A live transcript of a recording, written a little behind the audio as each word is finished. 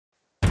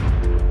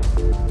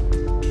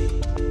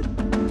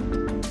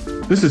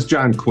This is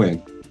John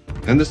Quinn,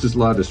 and this is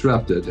Law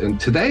Disrupted. And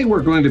today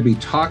we're going to be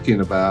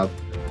talking about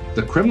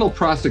the criminal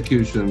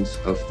prosecutions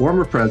of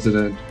former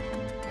President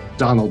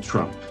Donald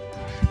Trump.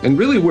 And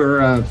really,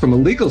 we're, from a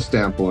legal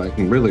standpoint,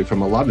 and really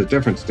from a lot of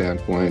different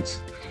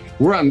standpoints,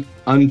 we're on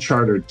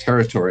uncharted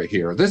territory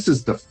here. This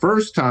is the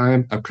first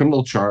time a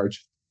criminal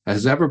charge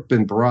has ever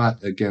been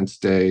brought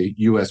against a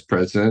U.S.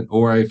 president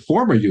or a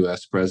former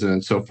U.S.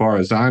 president, so far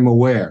as I'm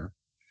aware.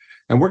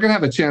 And we're going to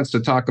have a chance to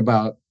talk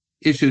about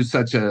issues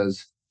such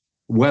as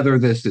whether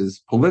this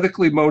is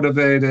politically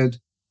motivated,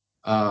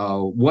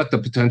 what the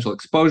potential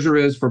exposure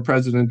is for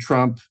President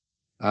Trump.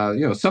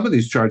 Some of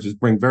these charges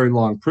bring very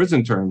long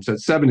prison terms.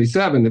 At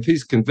 77, if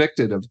he's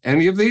convicted of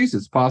any of these,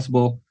 it's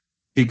possible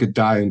he could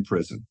die in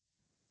prison.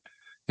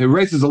 It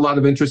raises a lot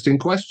of interesting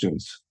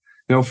questions.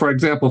 For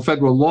example,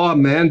 federal law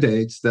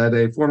mandates that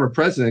a former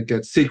president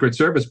gets Secret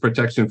Service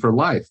protection for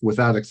life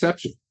without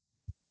exception.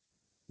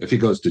 If he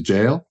goes to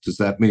jail, does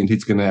that mean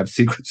he's going to have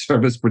Secret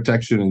Service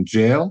protection in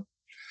jail?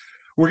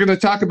 We're going to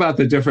talk about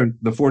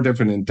the four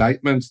different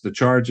indictments, the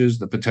charges,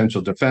 the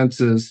potential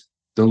defenses,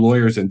 the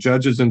lawyers and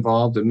judges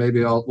involved, and maybe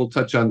we'll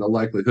touch on the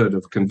likelihood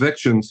of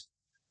convictions,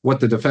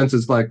 what the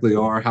defenses likely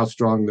are, how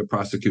strong the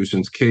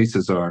prosecution's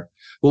cases are.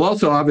 We'll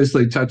also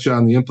obviously touch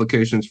on the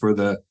implications for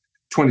the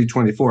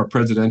 2024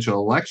 presidential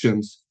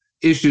elections,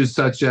 issues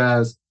such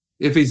as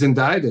if he's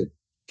indicted,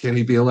 can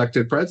he be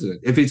elected president?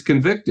 If he's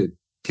convicted,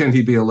 can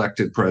he be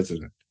elected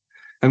president?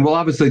 And we'll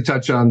obviously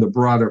touch on the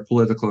broader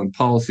political and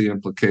policy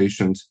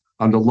implications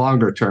on the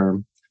longer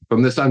term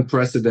from this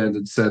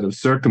unprecedented set of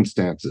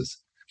circumstances.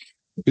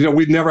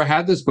 We've never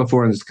had this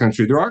before in this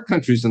country. There are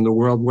countries in the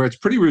world where it's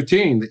pretty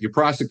routine that you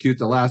prosecute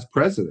the last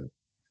president.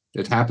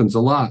 It happens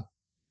a lot.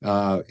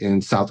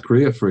 In South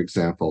Korea, for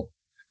example.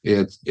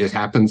 It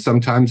happens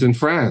sometimes in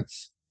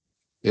France.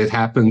 It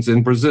happens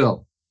in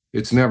Brazil.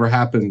 It's never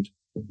happened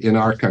in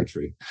our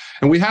country.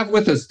 And we have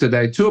with us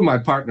today two of my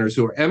partners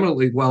who are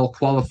eminently well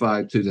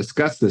qualified to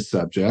discuss this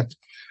subject.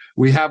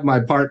 We have my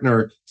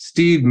partner,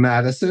 Steve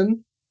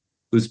Madison,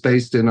 who's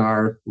based in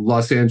our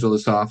Los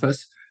Angeles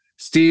office.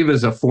 Steve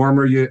is a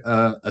former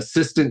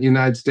assistant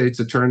United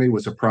States attorney,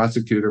 was a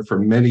prosecutor for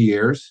many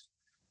years.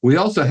 We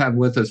also have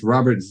with us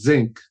Robert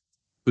Zink,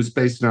 who's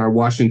based in our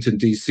Washington,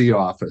 D.C.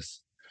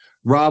 office.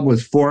 Rob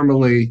was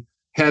formerly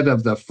head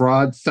of the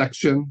fraud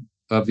section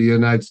of the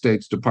United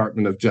States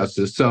Department of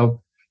Justice.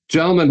 So,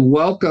 gentlemen,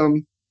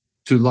 welcome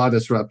to Law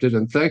Disrupted,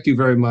 and thank you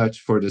very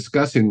much for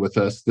discussing with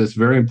us this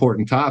very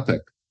important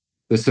topic,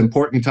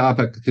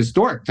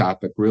 historic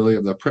topic, really,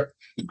 of the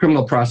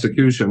criminal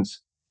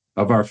prosecutions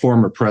of our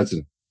former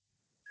president.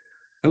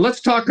 And let's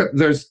talk,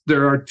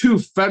 there are two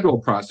federal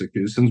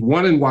prosecutions,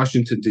 one in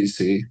Washington,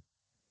 D.C.,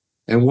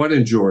 and one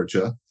in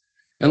Georgia.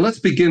 And let's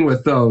begin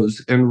with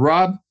those. And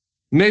Rob,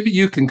 maybe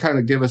you can kind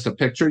of give us a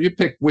picture. You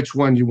pick which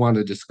one you want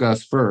to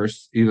discuss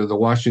first, either the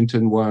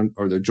Washington one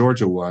or the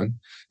Georgia one,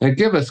 and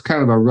give us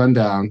kind of a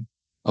rundown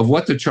of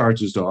what the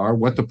charges are,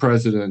 what the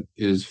president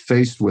is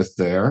faced with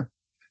there,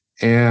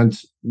 and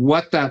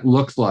what that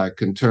looks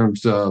like in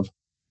terms of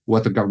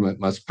what the government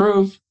must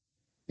prove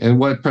and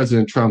what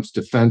President Trump's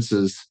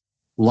defenses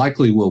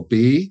likely will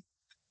be,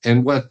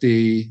 and what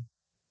to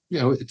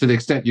the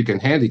extent you can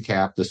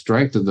handicap the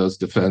strength of those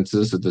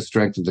defenses or the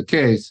strength of the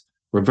case,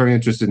 we're very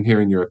interested in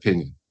hearing your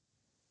opinion.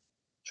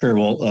 Sure.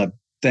 Well,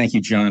 thank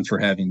you, John, for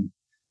having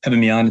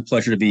me on. A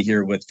pleasure to be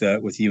here with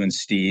you and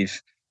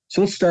Steve.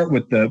 So let's start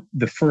with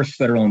the first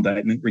federal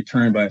indictment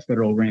returned by a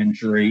federal grand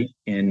jury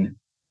in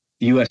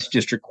the U.S.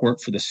 District Court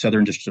for the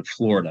Southern District of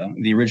Florida.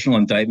 The original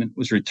indictment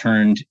was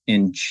returned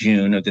in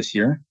June of this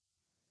year.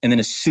 And then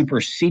a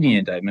superseding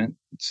indictment,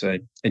 it's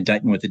an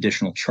indictment with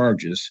additional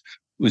charges,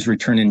 was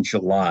returned in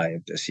July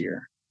of this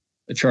year,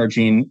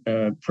 charging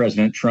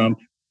President Trump,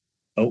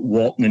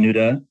 Walt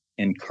Nanuta,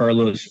 and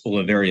Carlos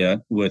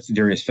Oliveira with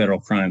various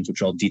federal crimes,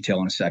 which I'll detail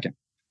in a second.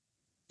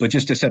 But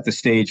just to set the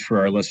stage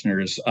for our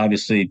listeners,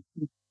 obviously,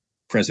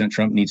 President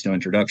Trump needs no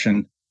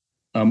introduction.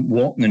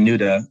 Walt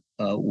Nanuta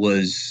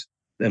was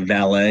a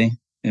valet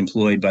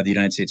employed by the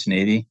United States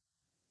Navy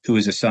who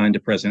was assigned to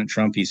President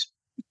Trump. He's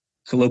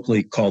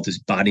colloquially called his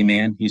body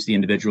man. He's the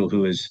individual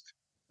who was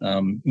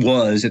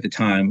at the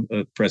time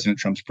of President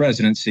Trump's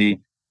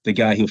presidency, the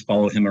guy who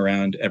followed him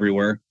around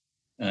everywhere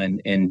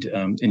and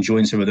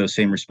enjoyed some of those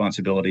same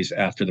responsibilities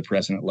after the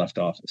president left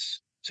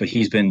office. So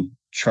he's been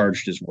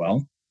charged as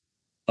well,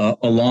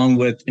 along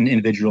with an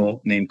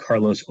individual named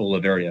Carlos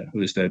Oliveira,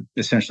 who is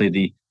essentially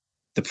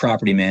the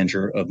property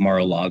manager of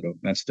Mar-a-Lago.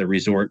 That's the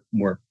resort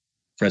where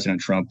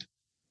President Trump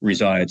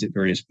resides at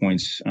various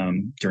points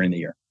during the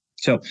year.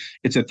 So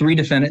it's a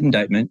 3-defendant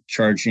indictment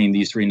charging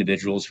these 3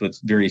 individuals with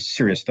very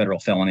serious federal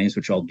felonies,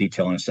 which I'll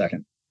detail in a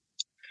second.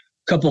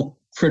 A couple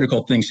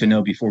critical things to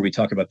know before we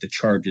talk about the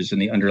charges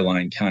and the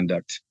underlying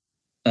conduct.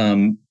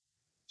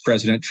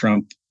 President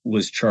Trump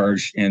was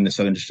charged in the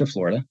Southern District of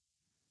Florida,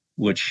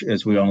 which,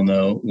 as we all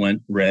know,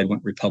 went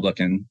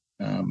Republican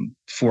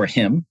for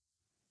him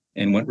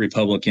and went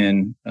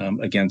Republican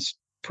against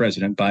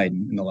President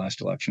Biden in the last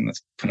election.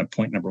 That's kind of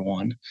point number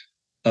one.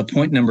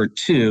 Point number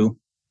two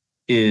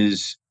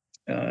is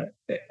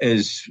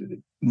as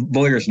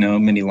lawyers know,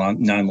 many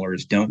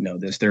non-lawyers don't know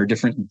this, there are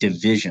different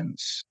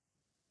divisions,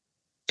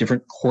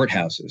 different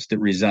courthouses that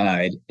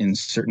reside in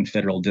certain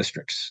federal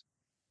districts.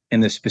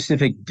 And the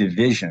specific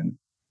division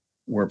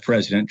where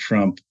President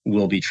Trump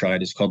will be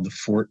tried is called the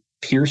Fort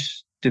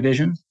Pierce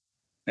Division.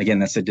 Again,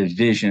 that's a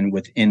division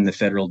within the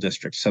federal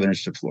district, Southern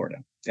District of Florida,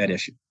 at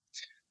issue.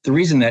 The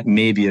reason that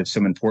may be of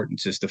some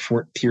importance is the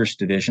Fort Pierce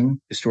Division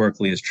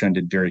historically has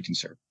trended very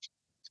conservative.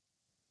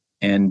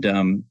 And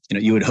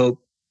you would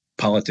hope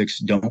politics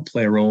don't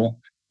play a role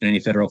in any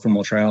federal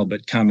criminal trial,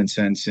 but common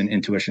sense and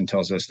intuition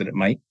tells us that it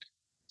might.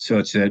 So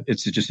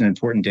it's just an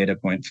important data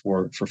point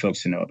for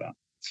folks to know about.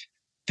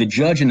 The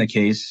judge in the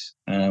case,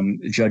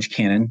 Judge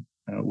Cannon,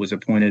 was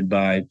appointed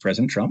by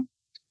President Trump.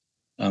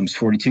 He's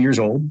 42 years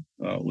old,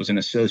 was an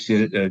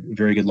associate at a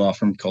very good law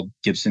firm called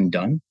Gibson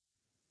Dunn,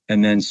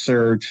 and then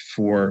served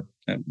for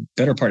a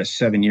better part of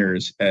 7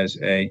 years as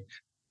a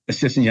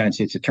assistant United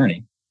States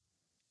attorney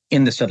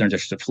in the Southern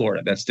District of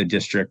Florida. That's the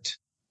district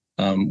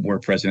where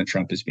President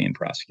Trump is being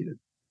prosecuted.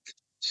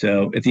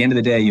 So at the end of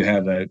the day, you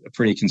have a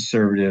pretty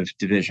conservative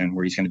division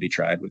where he's going to be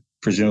tried with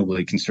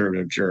presumably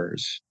conservative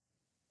jurors.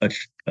 A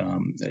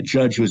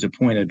judge who was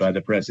appointed by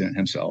the president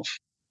himself,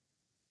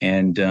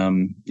 and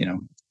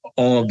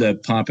all of the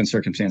pomp and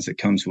circumstance that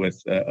comes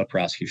with a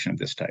prosecution of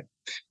this type.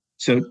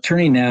 So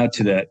turning now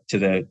to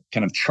the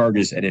kind of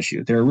charges at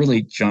issue, there are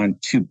really, John,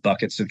 two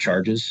buckets of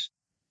charges.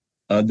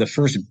 The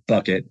first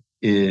bucket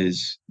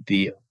is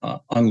the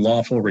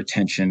unlawful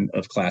retention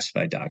of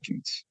classified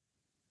documents.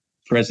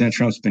 President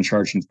Trump's been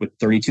charged with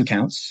 32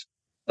 counts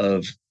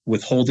of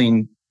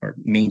withholding or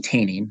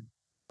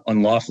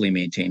unlawfully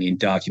maintaining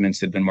documents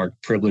that have been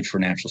marked privileged for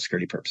national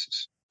security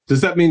purposes.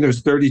 Does that mean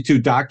there's 32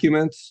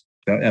 documents?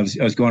 I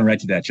was going right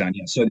to that, John.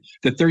 Yeah. So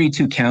the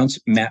 32 counts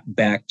map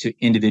back to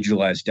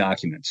individualized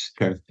documents.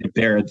 Okay. That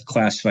bear the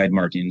classified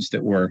markings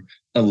that were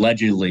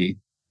allegedly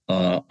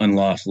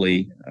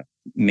unlawfully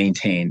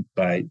maintained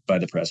by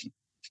the president.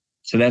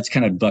 So that's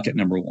kind of bucket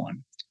number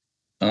one.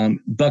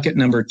 Bucket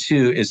number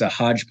two is a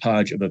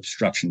hodgepodge of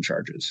obstruction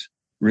charges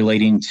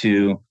relating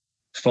to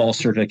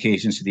false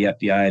certifications to the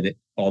FBI that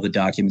all the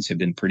documents have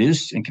been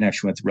produced in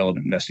connection with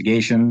relevant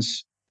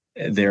investigations.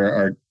 There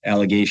are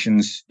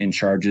allegations and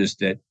charges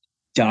that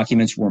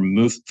documents were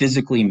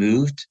physically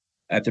moved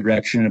at the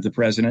direction of the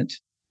president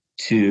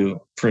to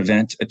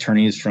prevent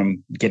attorneys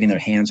from getting their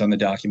hands on the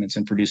documents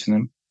and producing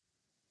them.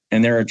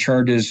 And there are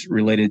charges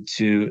related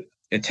to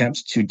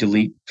attempts to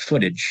delete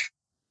footage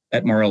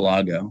at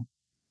Mar-a-Lago,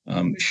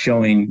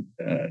 showing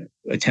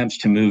attempts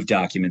to move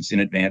documents in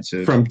advance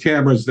of... From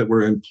cameras that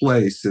were in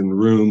place in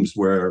rooms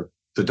where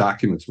the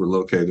documents were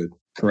located.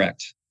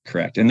 Correct.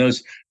 And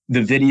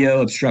the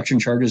video obstruction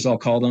charges, I'll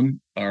call them,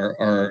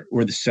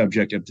 were the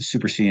subject of the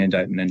superseding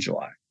indictment in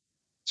July.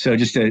 So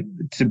just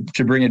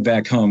to bring it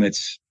back home,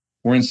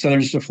 we're in Southern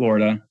District of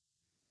Florida,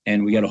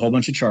 and we got a whole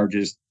bunch of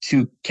charges,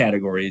 two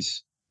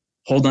categories: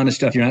 hold on to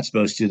stuff you're not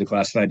supposed to, the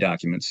classified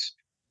documents,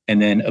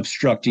 and then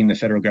obstructing the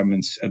federal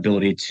government's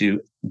ability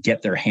to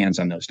get their hands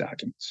on those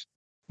documents.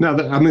 Now,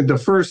 the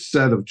first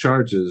set of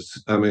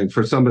charges,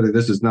 for somebody,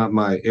 this is not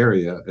my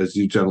area, as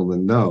you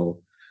gentlemen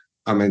know,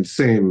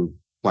 seem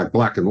like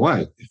black and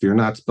white. If you're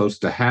not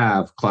supposed to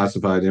have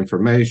classified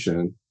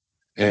information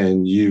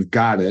and you've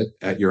got it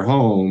at your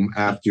home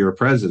after you're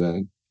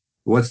president,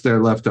 what's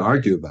there left to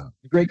argue about?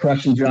 Great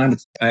question, John.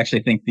 I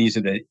actually think these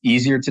are the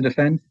easier to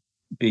defend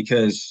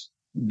because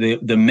the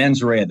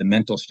mens rea, the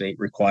mental state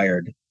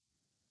required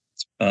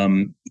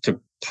to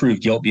prove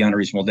guilt beyond a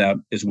reasonable doubt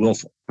is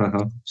willful.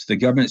 Uh-huh. So the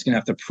government is going to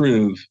have to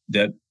prove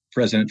that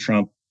President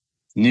Trump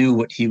knew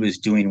what he was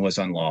doing was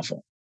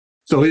unlawful.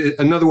 So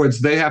in other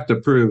words, they have to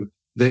prove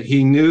that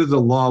he knew the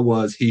law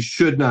was he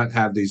should not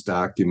have these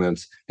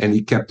documents and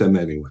he kept them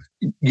anyway.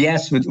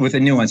 Yes, with a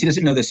nuance. He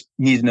doesn't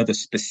need to know the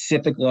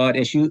specific law at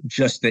issue,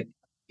 just that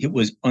it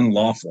was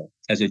unlawful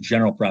as a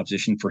general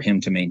proposition for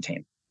him to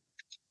maintain.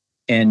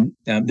 And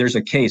there's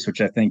a case which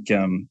I think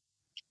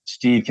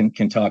Steve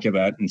can talk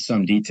about in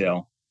some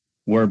detail,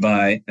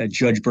 whereby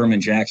Judge Berman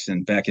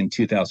Jackson back in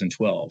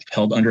 2012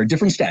 held under a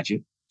different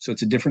statute, so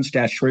it's a different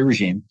statutory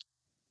regime,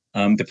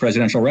 the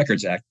Presidential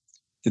Records Act,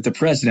 that the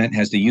president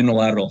has the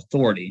unilateral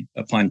authority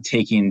upon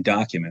taking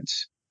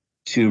documents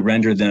to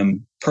render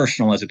them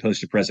personal as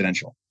opposed to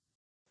presidential.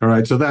 All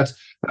right, so that's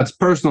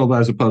personal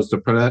as opposed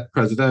to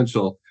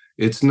presidential.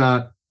 It's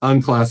not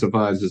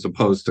unclassified as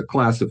opposed to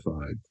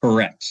classified.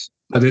 Correct.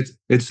 But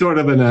it's sort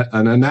of an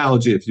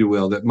analogy, if you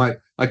will,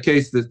 a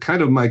case that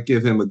kind of might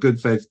give him a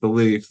good faith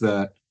belief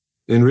that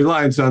in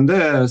reliance on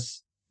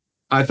this,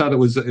 I thought it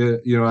was,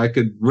 I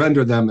could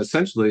render them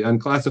essentially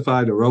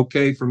unclassified or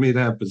okay for me to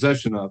have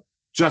possession of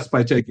just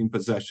by taking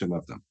possession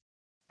of them.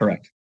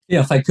 Correct. Yeah,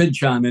 if I could,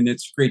 John, and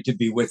it's great to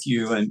be with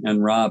you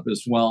and Rob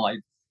as well.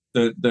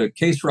 The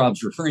case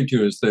Rob's referring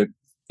to is the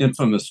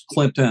infamous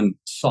Clinton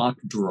sock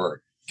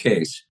drawer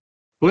case.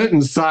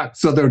 Clinton sock.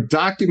 So there are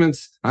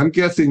documents. I'm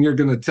guessing you're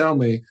going to tell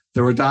me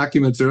there were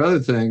documents or other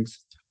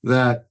things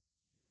that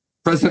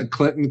President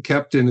Clinton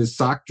kept in his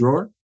sock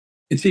drawer?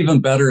 It's even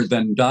better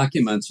than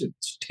documents.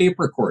 It's tape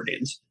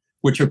recordings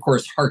which of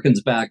course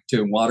harkens back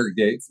to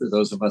Watergate for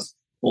those of us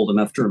old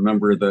enough to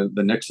remember the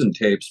Nixon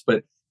tapes.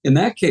 But in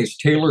that case,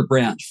 Taylor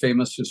Branch,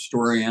 famous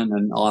historian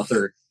and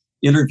author,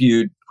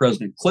 interviewed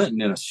President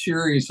Clinton in a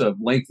series of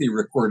lengthy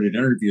recorded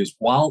interviews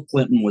while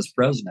Clinton was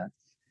president.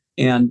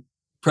 And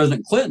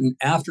President Clinton,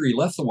 after he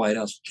left the White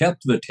House,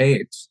 kept the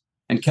tapes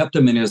and kept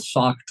them in his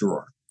sock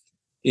drawer.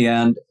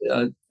 And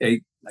I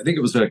think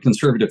it was a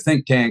conservative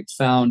think tank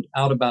found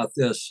out about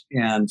this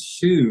and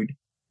sued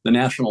the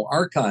National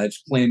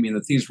Archives, claiming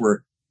that these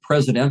were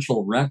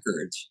presidential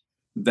records,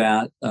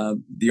 that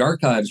the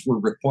archives were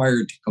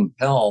required to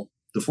compel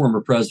the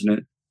former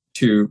president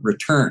to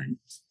return.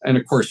 And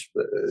of course,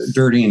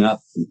 dirtying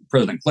up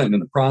President Clinton in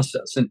the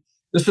process. And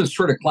this is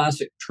sort of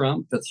classic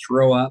Trump, to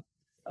throw up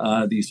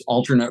these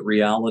alternate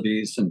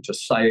realities and to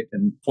cite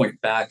and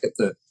point back at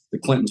the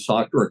Clinton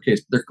sock drawer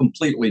case. They're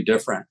completely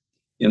different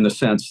in the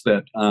sense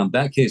that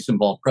that case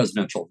involved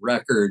presidential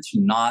records,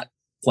 not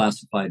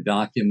classified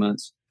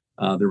documents.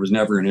 There was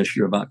never an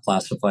issue about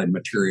classified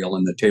material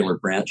in the Taylor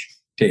Branch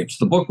tapes.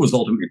 The book was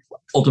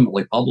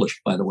ultimately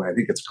published, by the way. I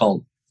think it's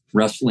called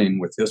Wrestling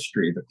with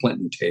History, the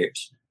Clinton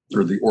tapes,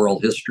 or the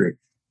oral history.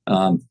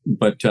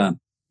 But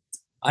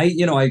I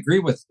agree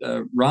with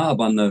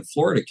Rob on the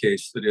Florida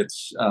case that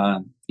it's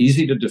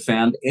easy to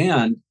defend,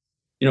 and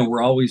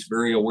we're always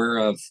very aware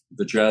of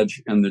the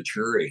judge and the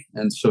jury.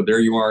 And so there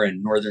you are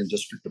in Northern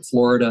District of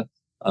Florida,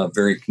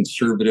 very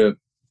conservative,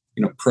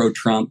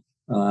 pro-Trump,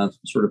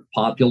 sort of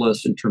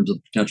populist in terms of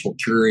the potential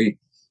jury.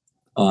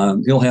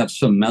 He'll have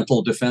some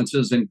mental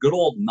defenses and good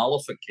old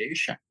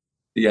nullification.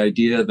 The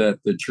idea that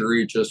the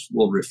jury just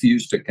will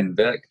refuse to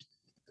convict,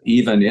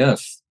 even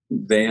if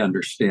they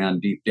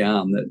understand deep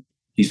down that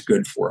he's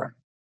good for it.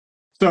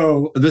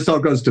 So this all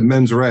goes to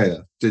mens rea.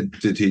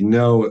 Did he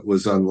know it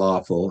was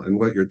unlawful? And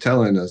what you're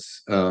telling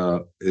us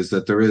is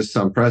that there is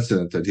some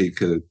precedent that he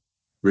could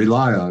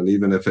rely on,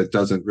 even if it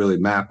doesn't really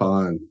map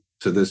on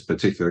to this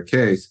particular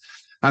case.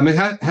 I mean,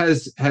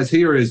 has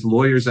he or his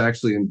lawyers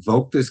actually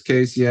invoked this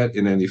case yet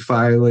in any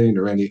filing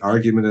or any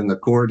argument in the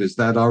court? Is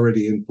that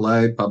already in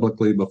play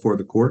publicly before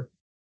the court?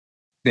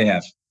 They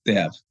have.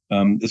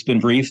 It's been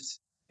briefed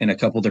in a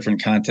couple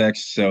different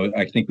contexts, so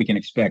I think we can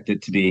expect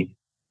it to be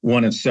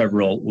one of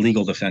several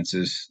legal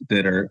defenses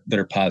that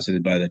are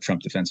posited by the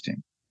Trump defense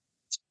team.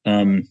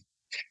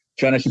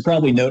 John, I should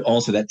probably note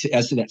also that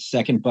as to that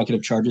second bucket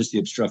of charges, the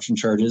obstruction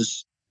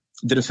charges,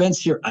 the defense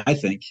here, I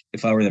think,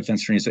 if I were the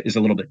defense attorney, is a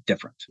little bit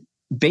different.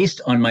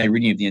 Based on my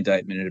reading of the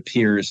indictment, it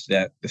appears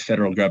that the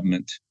federal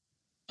government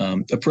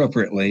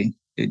appropriately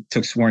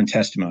took sworn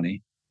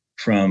testimony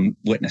from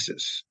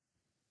witnesses.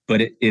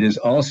 But it is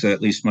also,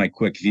 at least my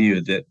quick view,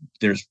 that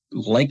there's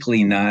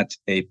likely not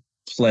a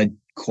pled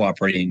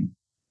cooperating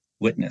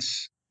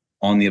witness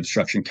on the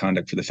obstruction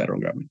conduct for the federal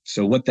government.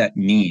 So what that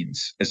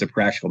means as a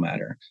practical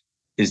matter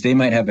is they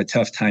might have a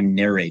tough time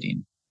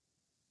narrating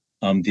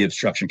the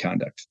obstruction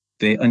conduct.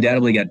 They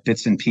undoubtedly got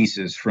bits and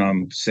pieces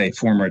from, say,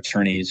 former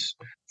attorneys,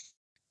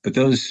 but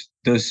those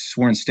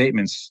sworn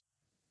statements,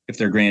 if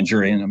they're grand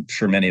jury, and I'm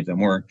sure many of them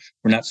were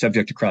not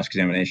subject to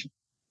cross-examination.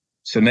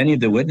 So many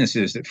of the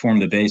witnesses that form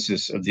the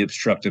basis of the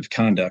obstructive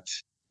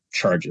conduct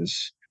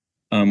charges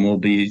will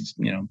be,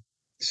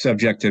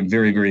 subject to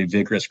very, very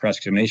vigorous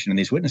cross-examination. And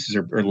these witnesses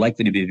are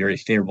likely to be very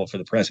favorable for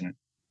the president,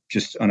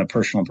 just on a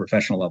personal and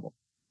professional level.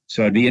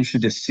 So I'd be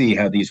interested to see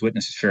how these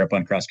witnesses fare up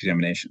on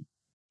cross-examination.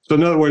 So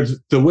in other words,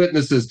 the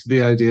witnesses to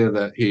the idea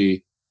that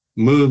he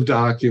moved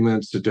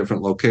documents to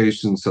different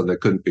locations so they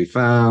couldn't be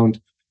found,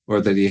 or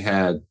that he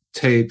had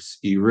tapes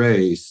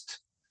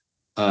erased,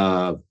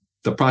 the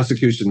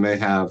prosecution may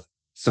have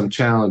some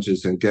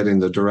challenges in getting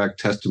the direct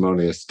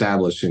testimony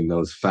establishing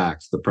those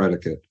facts, the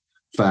predicate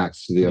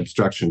facts to the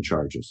obstruction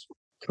charges.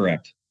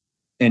 Correct.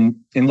 And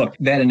look,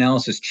 that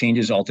analysis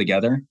changes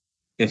altogether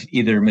if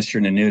either Mr.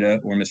 Nanuta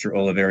or Mr.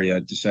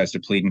 Oliveria decides to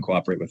plead and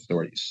cooperate with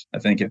authorities. I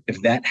think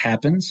if that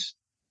happens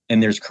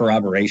and there's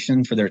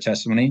corroboration for their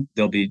testimony,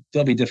 there'll be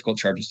difficult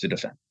charges to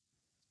defend.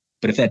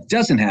 But if that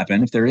doesn't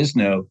happen, if there is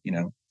no,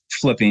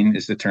 flipping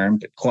is the term,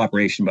 but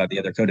cooperation by the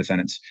other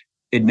co-defendants,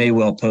 it may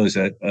well pose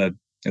a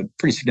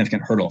pretty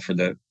significant hurdle for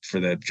the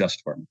Justice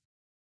Department.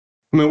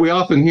 I mean, we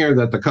often hear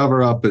that the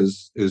cover-up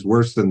is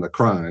worse than the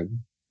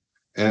crime.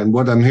 And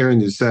what I'm hearing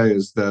you say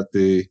is that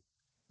the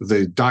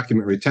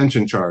document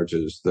retention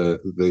charges,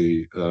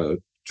 the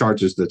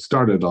charges that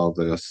started all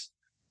this,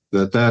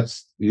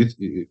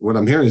 what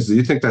I'm hearing is that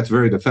you think that's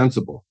very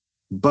defensible.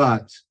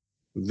 But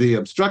the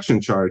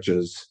obstruction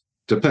charges,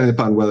 depending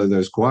upon whether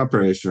there's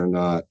cooperation or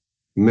not,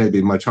 may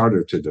be much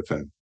harder to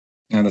defend.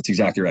 No, that's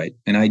exactly right.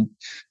 And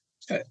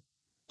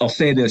I'll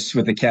say this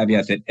with the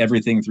caveat that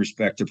everything with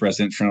respect to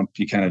President Trump,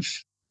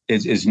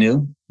 is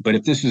new. But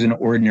if this was an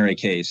ordinary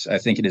case, I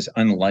think it is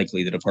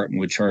unlikely the department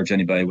would charge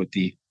anybody with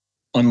the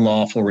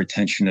unlawful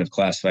retention of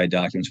classified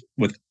documents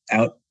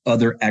without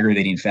other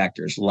aggravating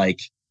factors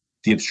like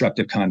the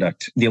obstructive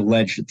conduct, the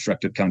alleged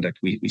obstructive conduct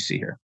we see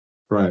here.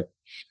 Right.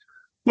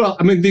 Well,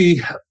 I mean,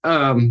 the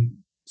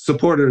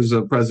supporters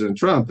of President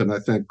Trump, and I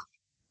think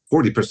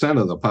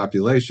 40% of the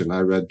population I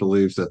read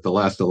believes that the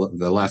last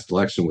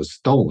election was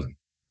stolen.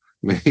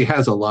 I mean, he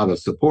has a lot of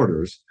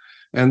supporters,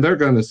 and they're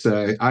going to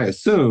say, I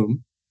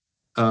assume,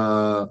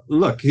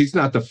 look, he's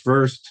not the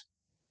first,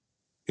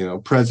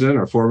 president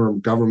or former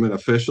government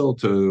official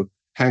to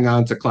hang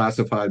on to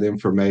classified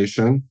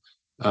information,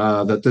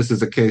 that this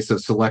is a case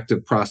of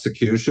selective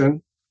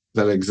prosecution,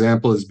 that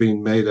example is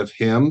being made of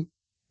him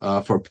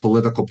for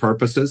political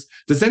purposes.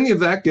 Does any of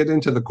that get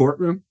into the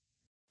courtroom?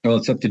 Well,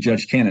 it's up to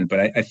Judge Cannon, but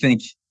I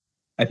think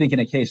in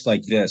a case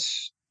like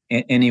this,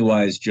 any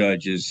wise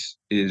judge is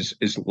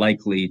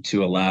likely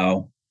to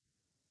allow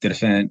the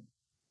defendant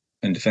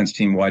and defense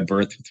team wide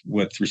berth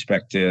with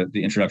respect to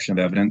the introduction of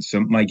evidence.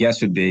 So my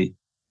guess would be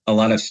a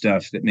lot of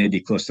stuff that may be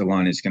close to the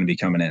line is going to be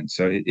coming in.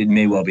 So it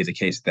may well be the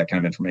case that kind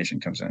of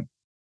information comes in.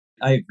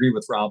 I agree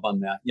with Rob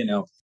on that.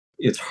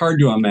 It's hard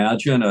to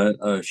imagine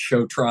a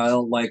show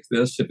trial like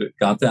this if it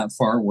got that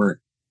far where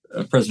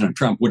President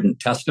Trump wouldn't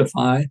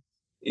testify.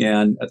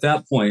 And at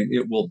that point,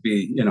 it will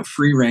be,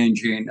 free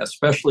ranging,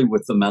 especially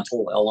with the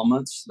mental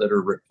elements that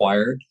are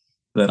required,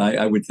 that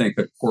I would think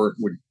a court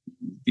would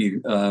be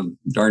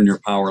darn near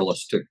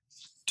powerless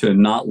to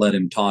not let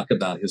him talk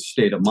about his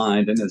state of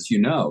mind. And as you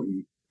know,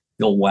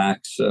 he'll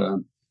wax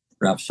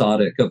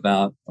rhapsodic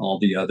about all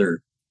the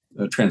other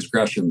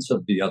transgressions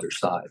of the other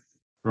side.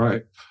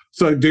 Right.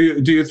 So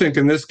do you think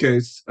in this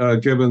case,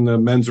 given the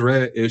mens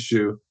rea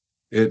issue,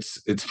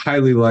 it's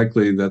highly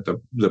likely that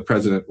the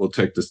president will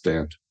take the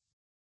stand?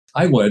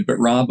 I would, but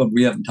Rob,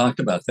 we haven't talked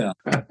about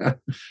that.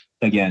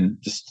 Again,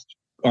 just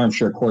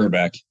armchair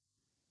quarterback.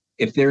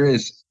 If there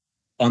is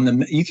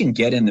you can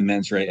get in the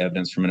mens rea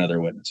evidence from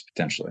another witness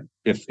potentially,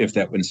 if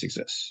that witness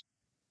exists.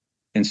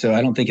 And so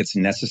I don't think it's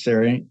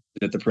necessary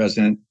that the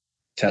president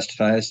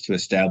testifies to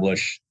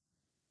establish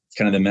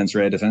kind of the mens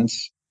rea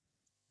defense.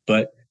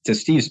 But to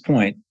Steve's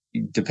point,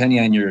 depending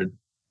on your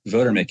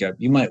voter makeup,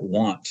 you might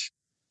want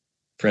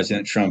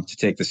President Trump to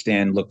take the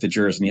stand, look the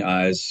jurors in the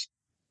eyes,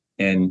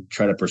 and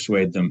try to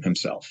persuade them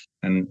himself.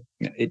 And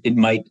it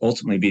might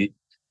ultimately be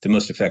the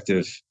most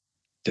effective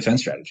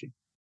defense strategy.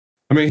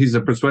 I mean, he's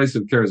a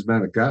persuasive,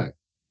 charismatic guy.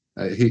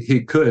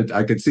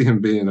 I could see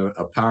him being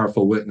a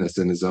powerful witness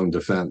in his own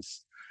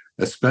defense,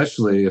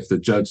 especially if the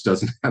judge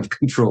doesn't have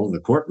control of the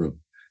courtroom.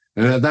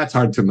 And that's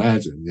hard to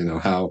imagine,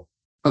 how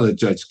the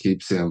judge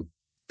keeps him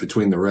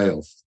between the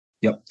rails.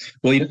 Yep.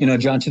 Well,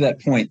 John, to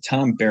that point,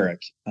 Tom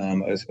Barrack,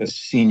 a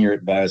senior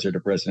advisor to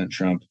President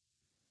Trump,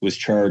 was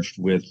charged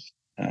with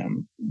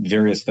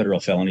various federal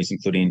felonies,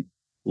 including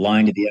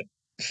lying to the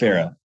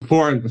FARA.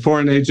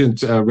 Foreign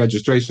Agent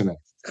Registration Act.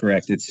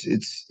 Correct.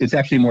 It's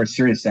actually a more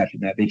serious statute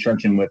than that. They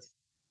charge him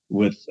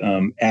with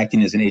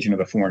acting as an agent of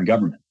a foreign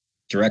government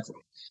directly.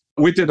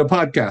 We did a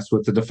podcast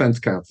with the defense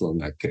counsel in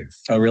that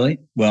case. Oh, really?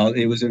 Well,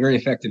 it was a very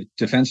effective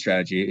defense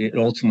strategy. It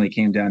ultimately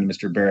came down to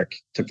Mr. Barrack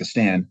took the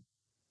stand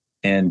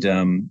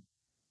and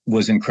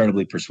was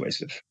incredibly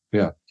persuasive.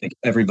 Yeah. I think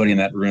everybody in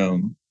that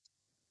room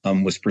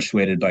was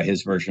persuaded by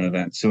his version of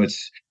events. So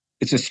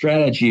it's a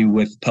strategy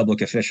with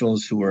public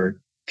officials who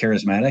are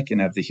charismatic and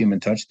have the human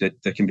touch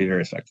that can be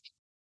very effective.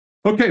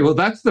 Okay, well,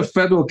 that's the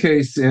federal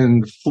case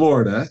in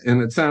Florida,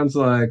 and it sounds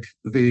like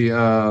the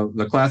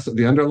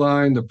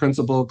underlying, the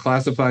principal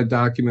classified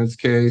documents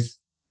case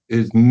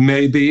is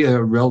maybe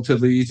a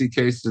relatively easy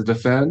case to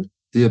defend.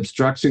 The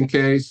obstruction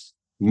case,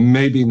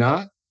 maybe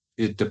not.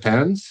 It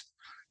depends.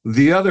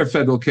 The other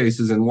federal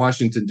case is in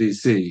Washington,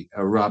 D.C.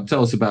 Rob,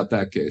 tell us about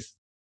that case.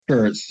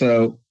 Sure.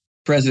 So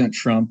President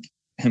Trump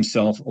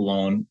himself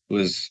alone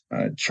was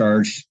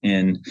charged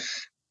in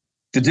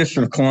the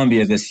District of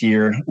Columbia this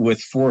year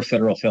with 4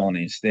 federal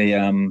felonies.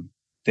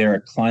 They're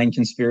a Klein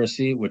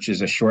conspiracy, which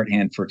is a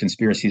shorthand for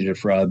conspiracy to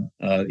defraud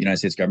the United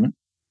States government.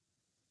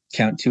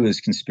 Count 2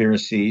 is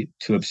conspiracy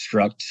to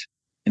obstruct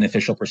an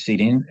official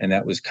proceeding, and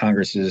that was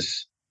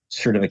Congress's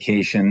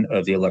certification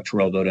of the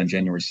electoral vote on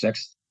January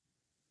 6th.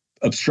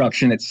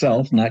 Obstruction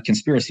itself, not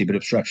conspiracy, but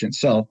obstruction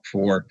itself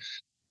for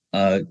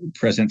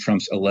President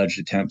Trump's alleged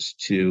attempts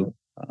to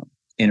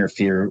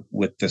interfere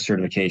with the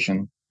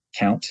certification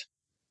count.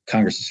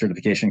 Congress's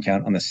certification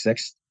count on the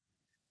 6th,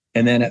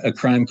 and then a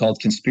crime called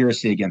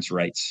conspiracy against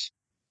rights,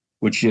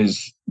 which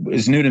is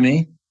new to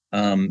me.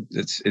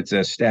 It's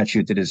a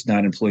statute that is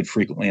not employed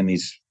frequently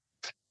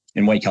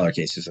in white collar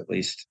cases, at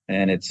least,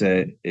 and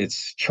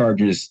it's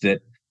charges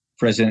that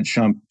President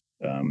Trump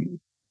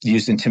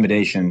used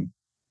intimidation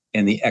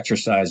and the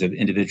exercise of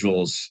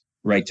individuals'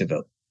 right to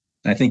vote.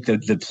 And I think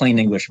the plain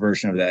English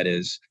version of that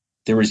is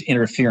there was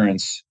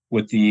interference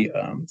with the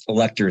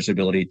electors'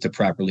 ability to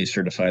properly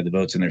certify the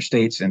votes in their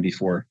states and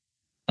before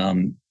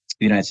the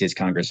United States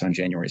Congress on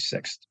January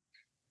 6th.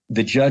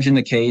 The judge in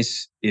the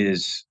case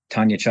is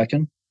Tanya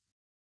Chutkan.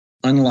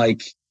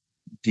 Unlike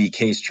the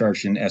case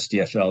charged in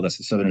SDFL, that's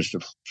the Southern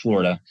District of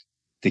Florida,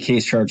 the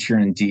case charged here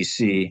in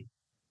D.C.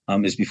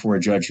 Is before a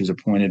judge who's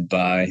appointed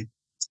by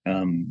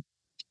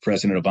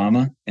President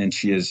Obama, and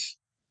she is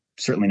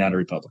certainly not a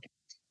Republican.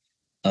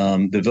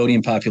 The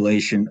voting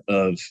population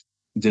of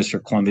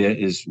District of Columbia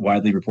is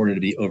widely reported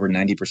to be over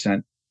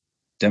 90%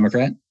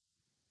 Democrat.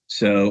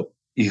 So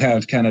you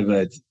have kind of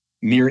a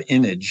mirror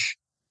image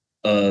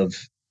of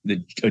the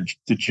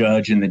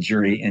judge and the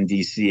jury in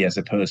D.C. as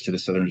opposed to the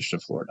Southern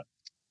District of Florida.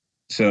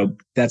 So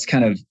that's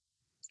kind of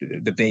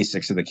the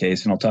basics of the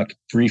case, and I'll talk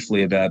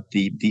briefly about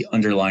the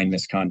underlying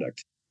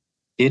misconduct.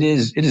 It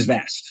is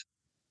vast,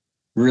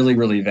 really,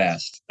 really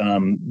vast.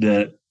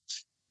 The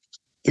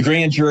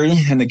grand jury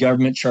and the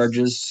government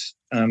charges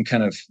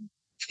kind of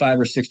 5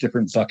 or 6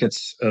 different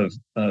buckets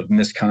of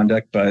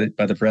misconduct by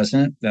the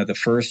president. Now, the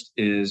first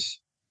is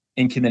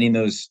in committing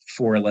those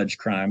 4 alleged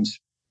crimes,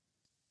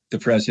 the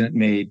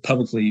president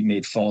publicly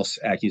made false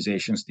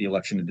accusations the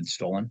election had been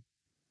stolen.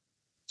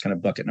 Kind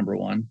of bucket number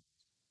 1.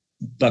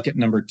 Bucket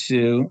number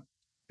 2,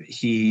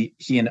 he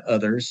and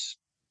others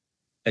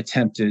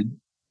attempted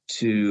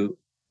to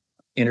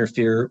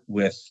interfere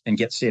with and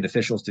get state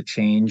officials to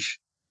change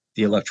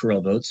the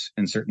electoral votes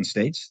in certain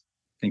states,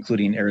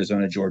 including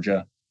Arizona,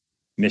 Georgia,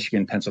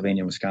 Michigan,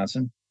 Pennsylvania,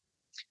 Wisconsin.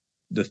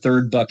 The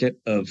third bucket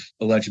of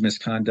alleged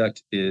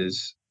misconduct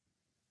is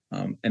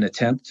an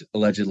attempt,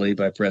 allegedly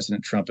by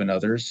President Trump and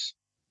others,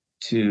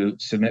 to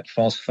submit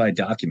falsified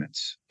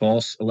documents,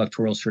 false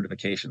electoral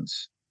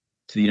certifications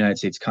to the United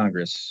States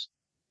Congress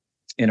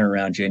in or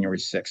around January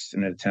 6th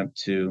in an attempt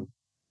to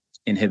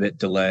inhibit,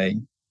 delay,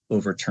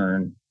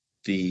 overturn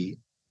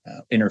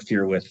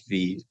interfere with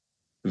the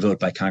vote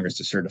by Congress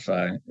to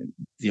certify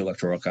the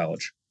Electoral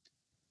College.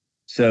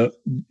 So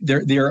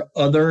there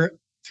are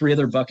 3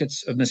 other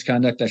buckets of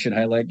misconduct I should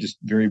highlight just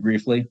very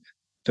briefly.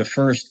 The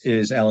first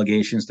is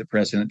allegations that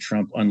President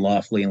Trump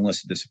unlawfully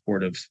enlisted the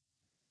support of,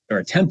 or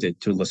attempted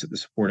to elicit the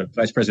support of,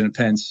 Vice President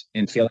Pence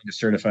in failing to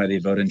certify the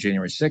vote on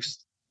January 6th.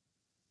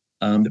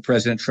 The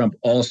President Trump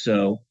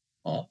also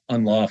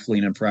unlawfully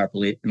and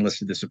improperly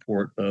enlisted the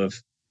support of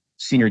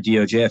senior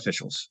DOJ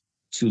officials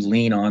to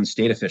lean on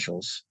state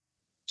officials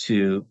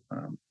to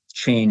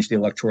change the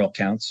electoral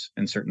counts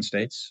in certain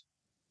states.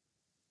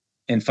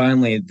 And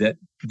finally, that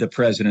the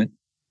president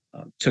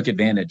took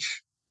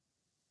advantage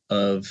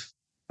of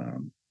a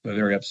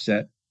very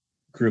upset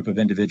group of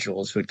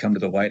individuals who had come to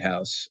the White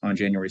House on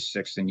January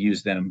 6th and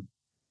used them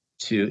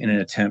in an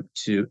attempt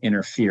to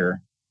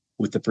interfere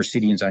with the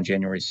proceedings on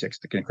January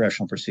 6th, the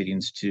congressional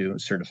proceedings to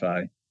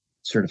certify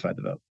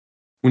the vote.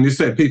 When you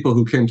say people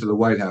who came to the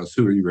White House,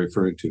 who are you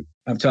referring to?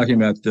 I'm talking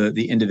about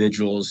the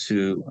individuals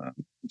who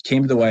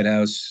came to the White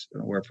House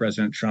where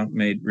President Trump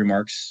made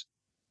remarks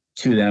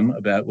to them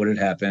about what had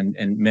happened,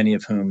 and many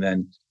of whom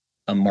then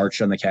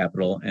marched on the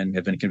Capitol and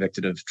have been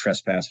convicted of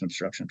trespass and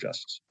obstruction of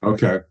justice.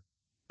 Okay.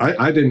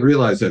 I didn't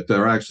realize that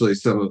there are actually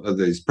some of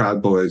these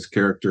Proud Boys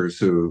characters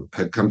who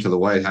had come to the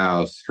White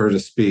House, heard a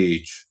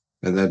speech,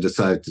 and then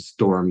decided to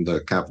storm the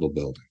Capitol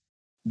building.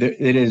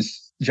 It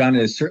is, John,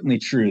 it is certainly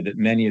true that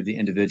many of the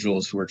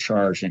individuals who were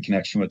charged in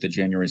connection with the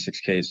January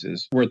 6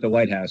 cases were at the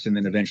White House and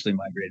then eventually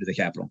migrated to the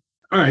Capitol.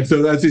 All right.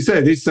 So as you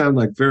say, these sound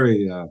like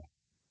very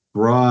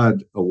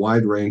broad,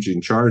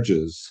 wide-ranging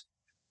charges.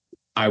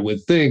 I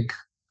would think,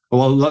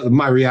 well,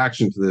 my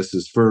reaction to this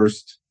is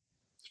First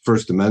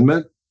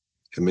Amendment.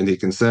 I mean, he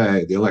can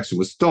say the election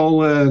was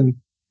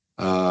stolen.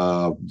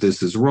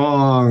 This is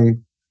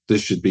wrong.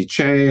 This should be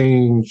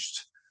changed.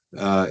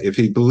 If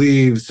he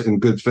believes in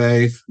good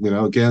faith,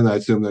 again, I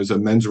assume there's a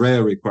mens rea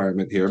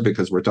requirement here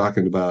because we're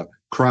talking about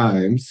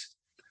crimes.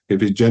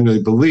 If he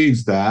genuinely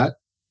believes that,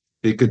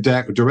 he could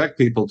direct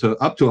people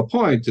up to a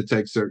point to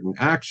take certain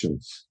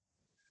actions.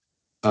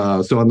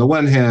 So on the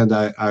one hand,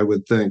 I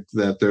would think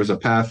that there's a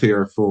path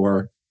here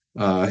for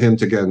him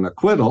to get an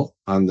acquittal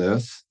on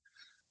this.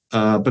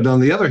 But on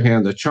the other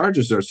hand, the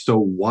charges are so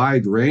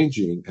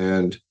wide-ranging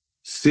and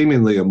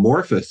seemingly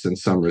amorphous in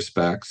some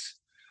respects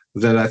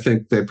that I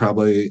think they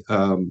probably,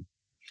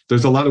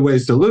 there's a lot of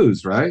ways to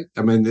lose, right?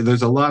 I mean,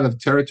 there's a lot of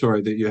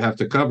territory that you have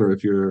to cover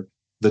if you're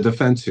the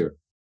defense here.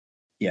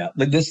 Yeah,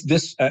 but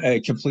this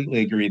I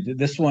completely agree.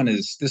 This one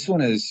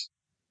is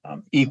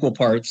equal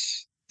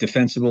parts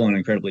defensible and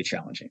incredibly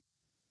challenging.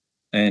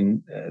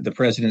 And the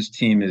president's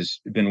team has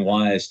been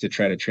wise to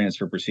try to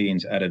transfer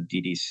proceedings out of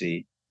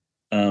DDC.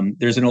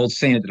 There's an old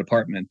saying at the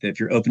department that if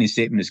your opening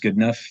statement is good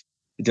enough,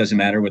 it doesn't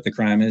matter what the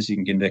crime is, you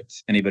can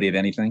convict anybody of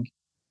anything.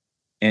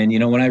 And,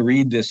 when I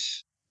read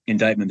this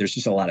indictment, there's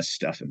just a lot of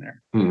stuff in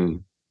there. Mm-hmm.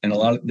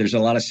 And there's a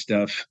lot of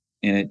stuff,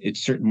 and it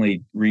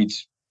certainly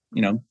reads,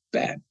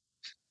 bad.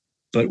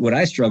 But what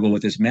I struggle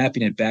with is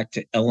mapping it back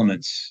to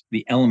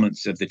the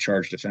elements of the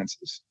charged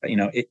offenses.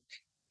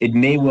 It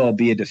may well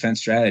be a defense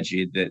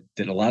strategy that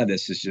a lot of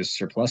this is just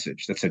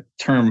surplusage. That's a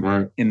term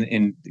right.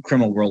 in the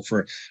criminal world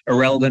for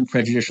irrelevant,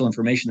 prejudicial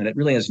information that it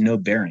really has no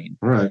bearing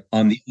right.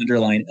 on the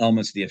underlying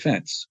elements of the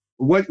offense.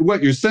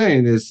 What you're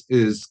saying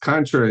is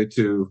contrary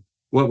to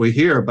what we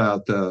hear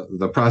about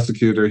the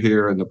prosecutor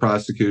here and the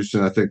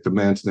prosecution. I think the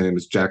man's name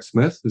is Jack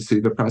Smith. Is he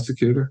the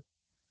prosecutor?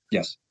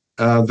 Yes.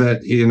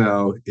 That,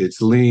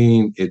 it's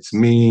lean, it's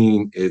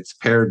mean, it's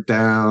pared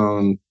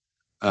down.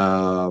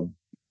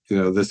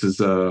 This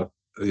is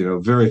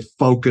very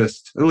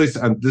focused. At least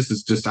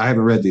I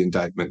haven't read the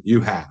indictment. You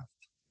have.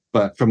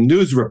 But from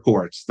news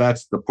reports,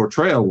 that's the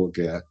portrayal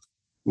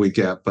we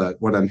get. But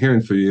what I'm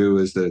hearing for you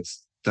is that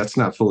that's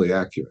not fully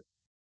accurate.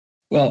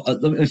 Well,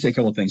 let me say a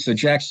couple of things. So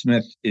Jack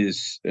Smith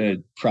is a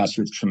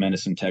prosecutor with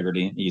tremendous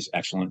integrity. He's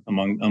excellent,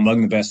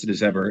 among the best that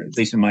has ever, at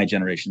least in my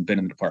generation, been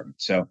in the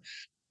department. So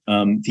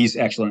he's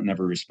excellent in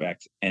every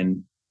respect.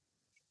 And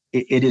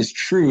it is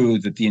true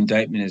that the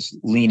indictment is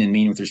lean and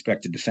mean with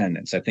respect to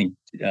defendants. I think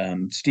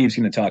Steve's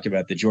going to talk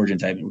about the Georgia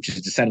indictment, which is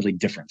decidedly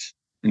different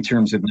in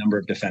terms of number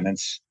of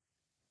defendants,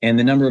 and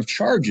the number of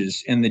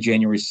charges in the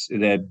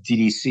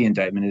DDC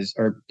indictment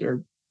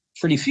are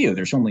pretty few.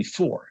 There's only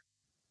 4.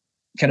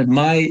 Kind of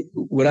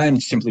what I'm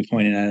simply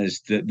pointing out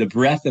is the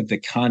breadth of the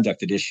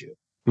conduct at issue.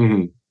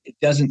 Mm-hmm. It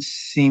doesn't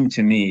seem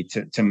to me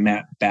to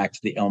map back to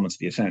the elements of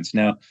the offense.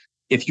 Now,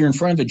 if you're in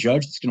front of a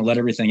judge that's going to let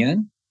everything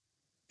in,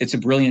 it's a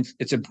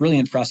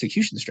brilliant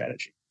prosecution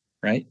strategy,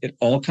 right? It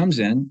all comes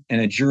in,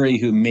 and a jury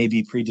who may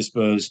be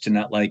predisposed to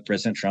not like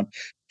President Trump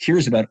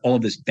hears about all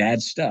of this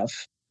bad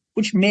stuff,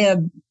 which may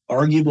have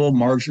arguable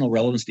marginal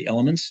relevance to the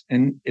elements,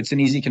 and it's an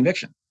easy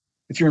conviction.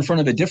 If you're in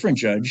front of a different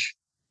judge,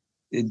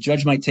 the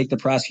judge might take the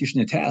prosecution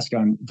to task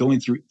on going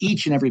through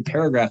each and every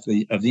paragraph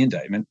of the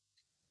indictment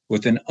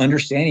with an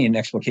understanding and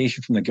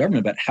explication from the government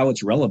about how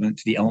it's relevant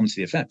to the elements of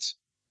the offense.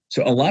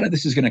 So a lot of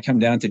this is going to come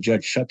down to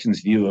Judge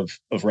Shupton's view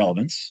of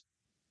relevance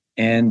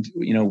and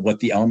what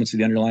the elements of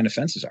the underlying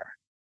offenses are.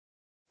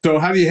 So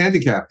how do you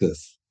handicap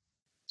this?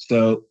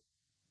 So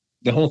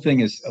the whole thing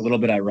is a little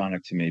bit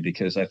ironic to me,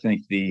 because I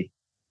think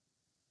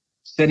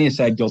setting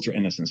aside guilt or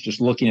innocence,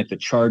 just looking at the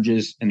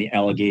charges and the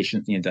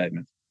allegations in the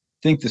indictment,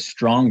 I think the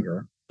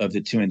stronger of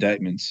the 2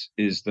 indictments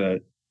is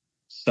the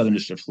Southern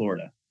District of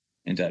Florida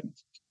indictment.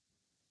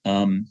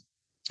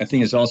 I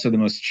think it's also the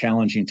most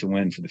challenging to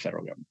win for the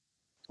federal government.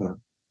 Huh.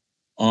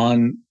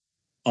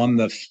 On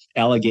the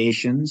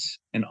allegations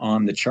and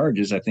on the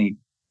charges, I think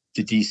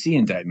the DC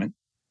indictment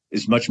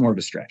is much more of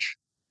a stretch.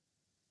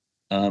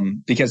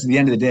 Because at the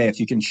end of the day, if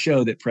you can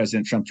show that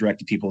President Trump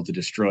directed people to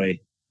destroy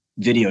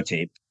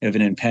videotape of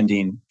an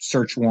impending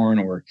search warrant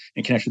or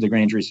in connection with the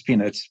grand jury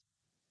subpoena,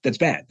 that's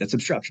bad. That's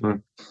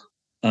obstruction.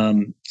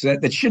 So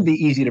that should be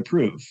easy to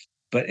prove.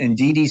 But in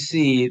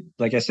DDC,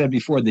 like I said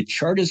before, the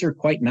charges are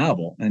quite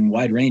novel and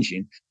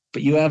wide-ranging.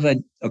 But you have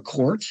a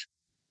court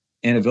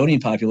and a voting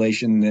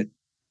population that,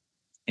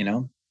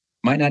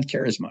 might not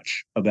care as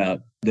much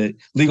about the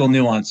legal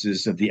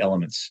nuances of the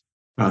elements.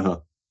 Uh-huh.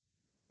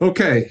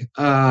 Okay.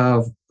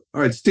 All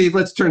right, Steve,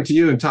 let's turn to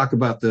you and talk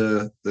about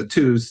the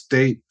 2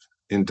 state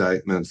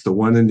indictments, the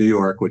one in New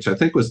York, which I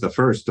think was the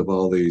first of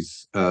all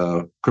these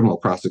criminal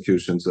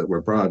prosecutions that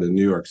were brought in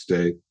New York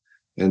State,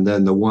 and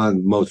then the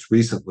one most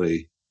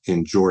recently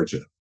in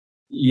Georgia.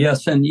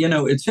 Yes, and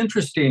it's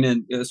interesting,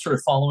 and sort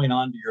of following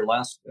on to your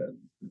last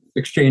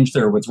exchange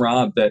there with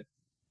Rob, that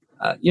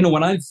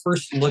when I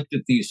first looked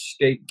at these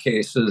state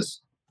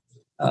cases,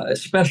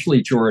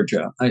 especially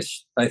Georgia, I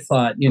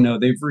thought,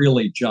 they've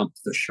really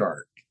jumped the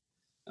shark.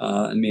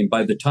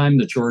 By the time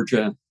the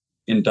Georgia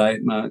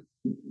indictment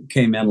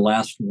came in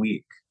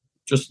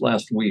just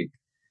last week,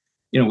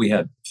 we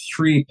had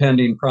 3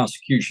 pending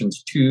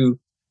prosecutions, 2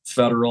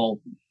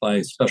 federal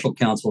by special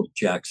counsel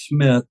Jack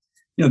Smith.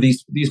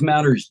 These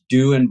matters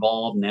do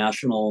involve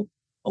national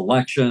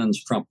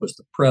elections. Trump was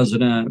the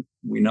president.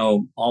 We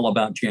know all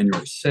about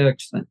January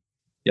 6th. And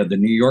you have the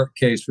New York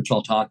case, which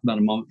I'll talk about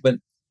in a moment. But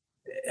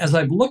as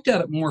I've looked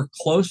at it more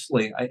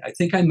closely, I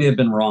think I may have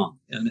been wrong.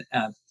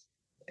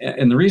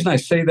 And the reason I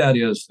say that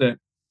is that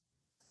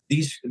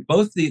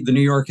both the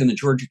New York and the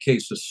Georgia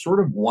cases sort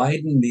of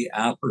widen the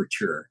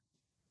aperture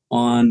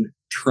on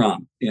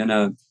Trump.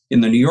 In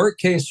the New York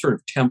case, sort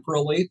of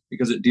temporally,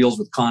 because it deals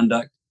with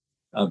conduct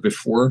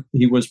before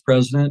he was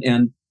president.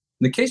 And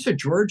in the case of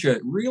Georgia,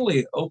 it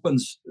really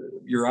opens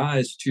your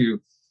eyes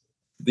to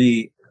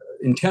the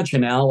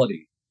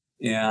intentionality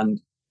and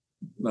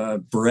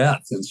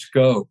breadth and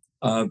scope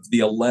of the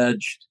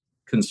alleged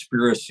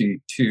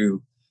conspiracy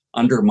to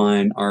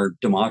undermine our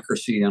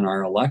democracy and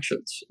our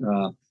elections.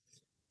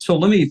 So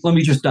let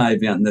me just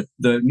dive in.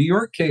 The New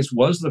York case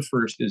was the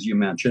first, as you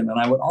mentioned, and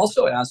I would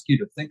also ask you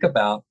to think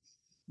about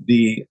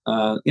the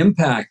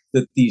impact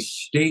that these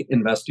state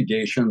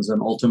investigations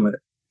and ultimate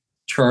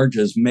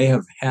charges may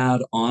have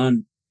had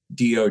on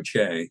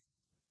DOJ,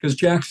 because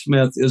Jack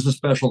Smith is a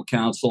special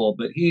counsel,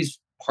 but he's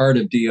part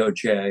of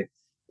DOJ.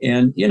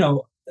 And,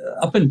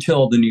 up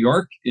until the New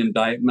York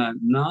indictment,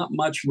 not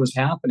much was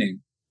happening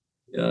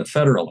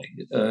federally.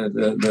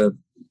 The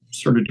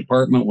sort of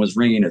department was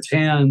wringing its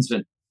hands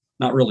and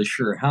not really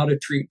sure how to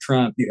treat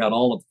Trump. You had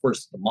all, of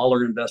course, the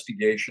Mueller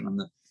investigation and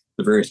the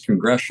various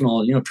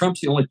congressional.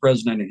 Trump's the only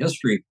president in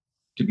history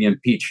to be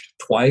impeached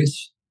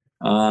twice,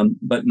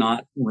 but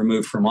not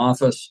removed from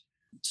office.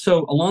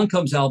 So along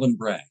comes Alvin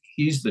Bragg.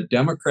 He's the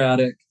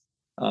Democratic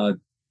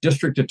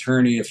district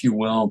attorney, if you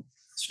will,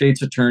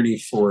 state's attorney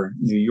for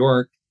New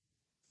York.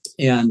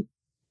 And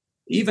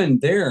even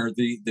there,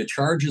 the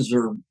charges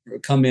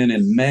come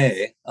in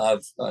May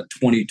of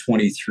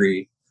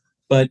 2023.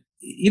 But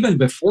even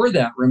before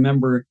that,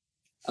 remember,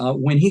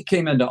 when he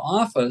came into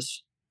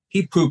office,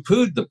 he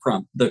poo-pooed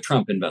the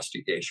Trump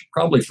investigation,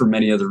 probably for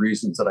many of the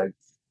reasons that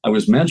I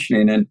was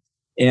mentioning.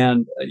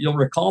 And you'll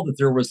recall that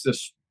there was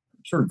this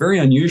sort of very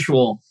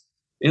unusual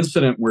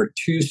incident where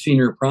two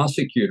senior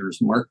prosecutors,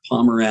 Mark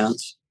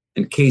Pomerantz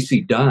and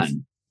Casey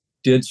Dunn,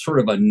 did sort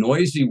of a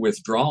noisy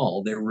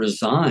withdrawal. They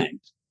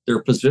resigned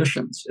their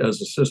positions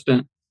as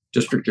assistant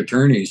district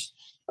attorneys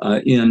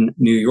in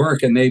New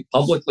York. And they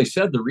publicly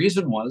said the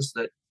reason was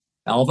that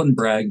Alvin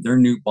Bragg, their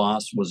new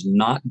boss, was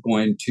not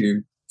going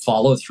to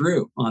follow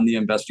through on the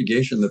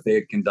investigation that they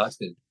had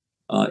conducted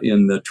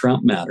in the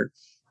Trump matter.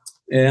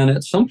 And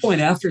at some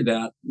point after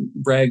that,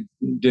 Bragg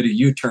did a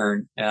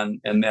U-turn and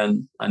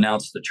then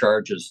announced the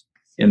charges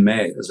in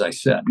May, as I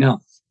said. Now,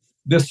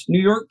 this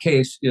New York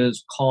case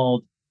is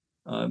called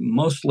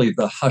mostly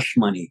the hush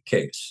money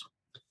case,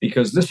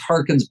 because this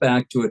harkens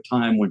back to a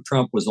time when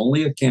Trump was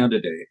only a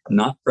candidate,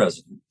 not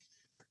president.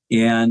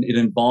 And it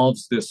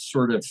involves this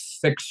sort of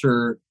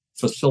fixer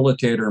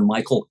facilitator,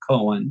 Michael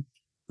Cohen,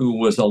 who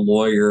was a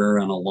lawyer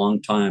and a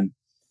longtime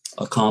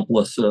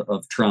accomplice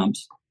of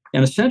Trump's.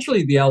 And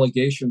essentially, the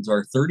allegations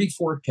are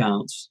 34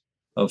 counts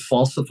of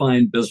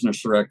falsifying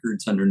business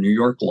records under New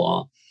York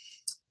law.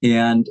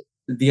 And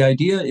the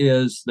idea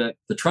is that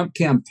the Trump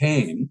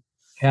campaign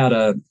had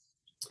a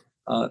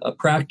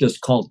practice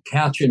called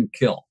catch and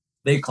kill.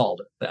 They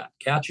called it that,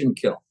 catch and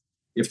kill.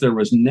 If there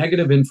was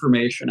negative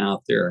information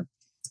out there,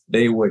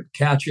 they would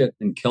catch it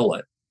and kill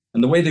it.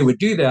 And the way they would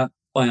do that,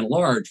 by and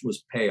large,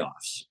 was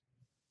payoffs.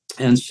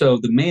 And so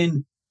the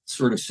main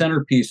sort of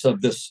centerpiece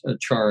of this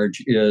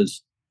charge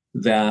is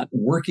that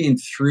working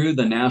through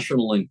the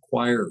National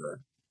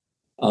Enquirer,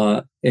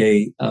 a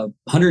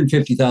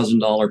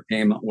 $150,000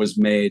 payment was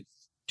made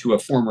to a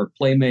former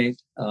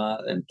Playmate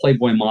and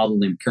Playboy model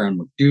named Karen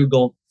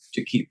McDougal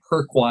to keep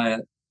her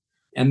quiet.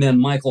 And then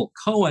Michael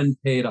Cohen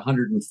paid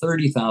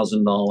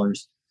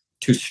 $130,000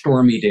 to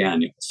Stormy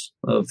Daniels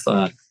of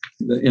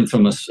the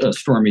infamous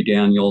Stormy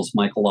Daniels,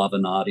 Michael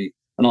Avenatti,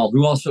 and all,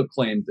 who also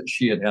claimed that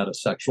she had had a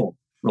sexual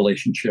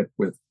relationship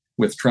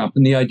with Trump.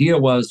 And the idea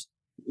was,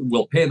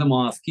 we'll pay them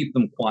off, keep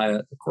them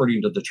quiet,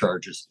 according to the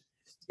charges.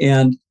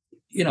 And,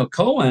 you know,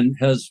 Cohen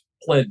has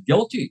pled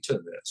guilty to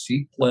this.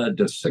 He pled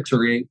to 6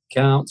 or 8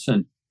 counts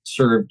and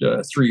served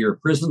a 3-year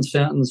prison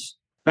sentence.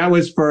 That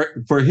was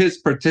for his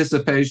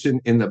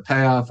participation in the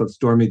payoff of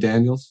Stormy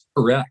Daniels?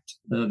 Correct.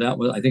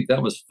 I think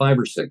that was 5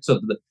 or 6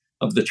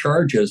 of the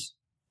charges.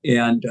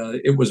 And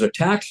it was a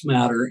tax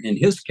matter in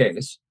his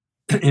case,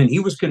 and he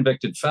was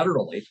convicted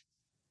federally.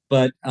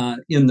 But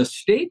in the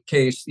state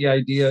case, the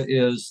idea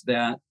is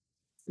that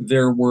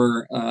there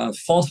were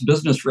false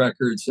business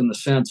records in the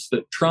sense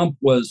that Trump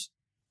was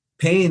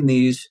paying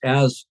these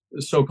as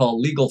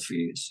so-called legal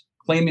fees,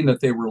 claiming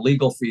that they were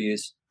legal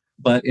fees,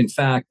 but in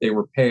fact, they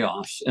were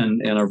payoffs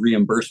and a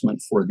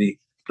reimbursement for the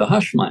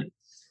hush money.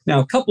 Now,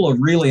 a couple of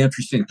really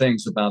interesting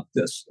things about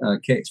this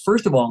case.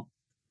 First of all,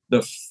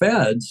 the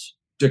feds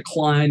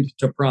declined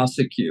to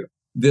prosecute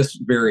this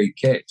very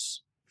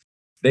case.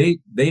 They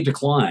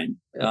declined,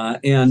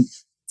 and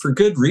for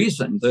good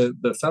reason.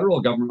 The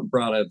federal government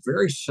brought a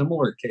very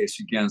similar case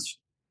against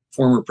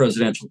former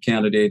presidential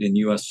candidate and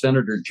U.S.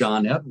 Senator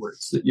John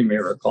Edwards, that you may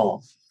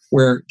recall,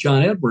 where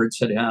John Edwards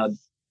had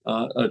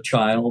a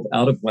child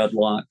out of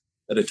wedlock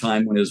at a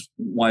time when his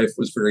wife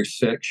was very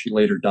sick. She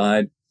later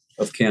died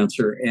of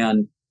cancer.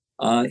 And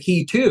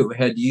he, too,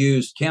 had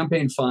used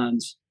campaign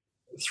funds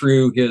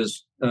through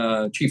his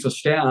chief of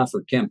staff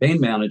or campaign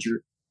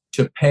manager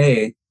to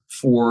pay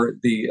for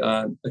the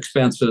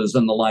expenses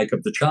and the like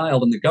of the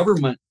child. And the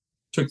government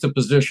took the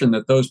position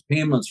that those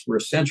payments were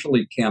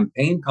essentially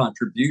campaign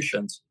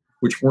contributions,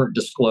 which weren't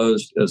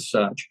disclosed as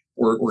such,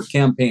 or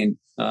campaign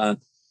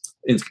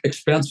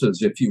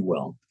expenses, if you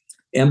will.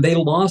 And they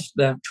lost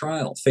that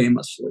trial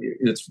famously.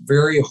 It's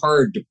very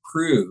hard to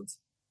prove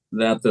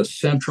that the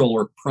central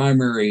or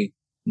primary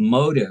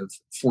motive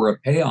for a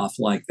payoff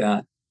like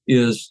that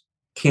is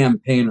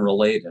campaign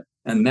related.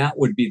 And that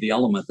would be the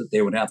element that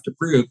they would have to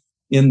prove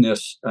in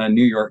this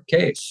New York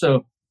case.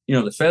 So, you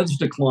know, the feds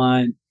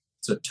declined.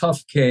 It's a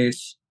tough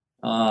case.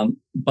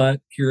 But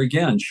here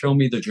again, show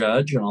me the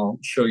judge and I'll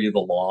show you the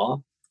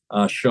law.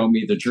 Show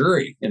me the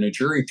jury in a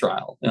jury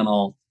trial and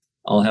I'll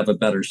have a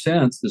better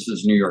sense. This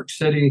is New York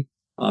City,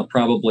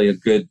 probably a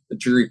good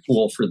jury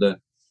pool for the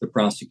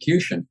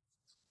prosecution.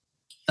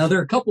 Now, there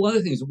are a couple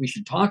other things that we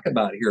should talk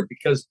about here,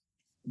 because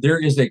there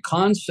is a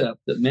concept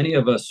that many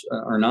of us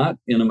are not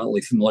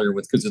intimately familiar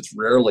with because it's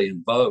rarely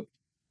invoked,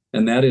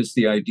 and that is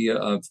the idea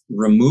of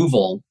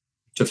removal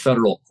to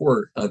federal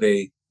court of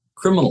a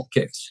criminal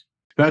case.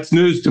 That's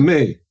news to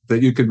me,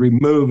 that you could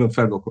remove a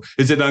federal court.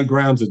 Is it on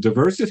grounds of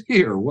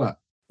diversity or what?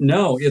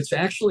 No, it's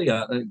actually,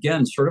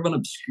 again, sort of an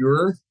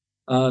obscure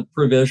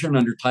provision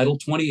under Title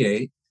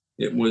 28.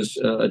 It was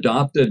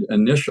adopted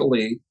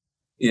initially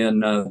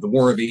in the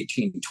War of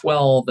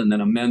 1812 and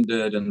then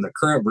amended, and the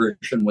current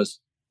version was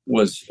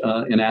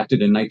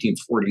enacted in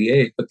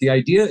 1948. But the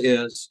idea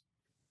is,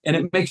 and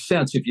it makes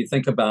sense if you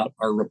think about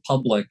our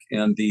republic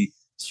and the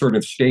sort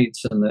of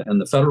states and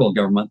the federal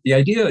government, the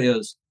idea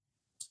is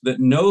that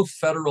no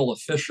federal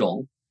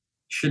official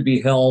should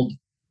be held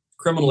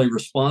criminally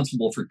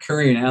responsible for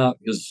carrying out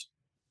his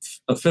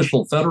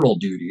official federal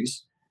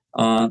duties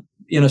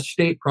in a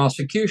state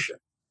prosecution.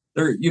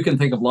 there you can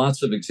think of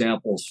lots of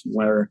examples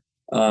where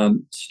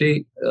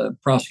state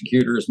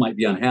prosecutors might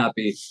be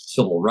unhappy.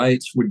 Civil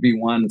rights would be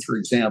one, for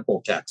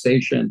example.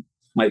 Taxation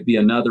might be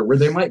another, where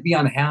they might be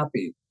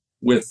unhappy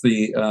with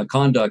the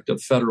conduct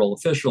of federal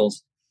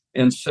officials.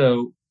 And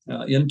so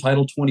in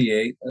Title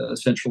 28,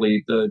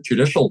 essentially the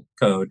judicial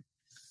code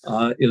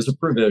is a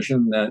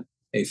provision that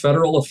a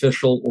federal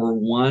official or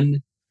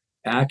one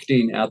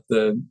acting at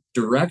the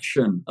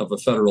direction of a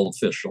federal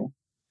official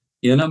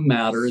in a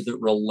matter that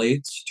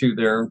relates to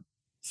their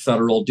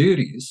federal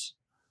duties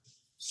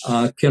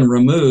can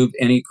remove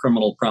any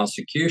criminal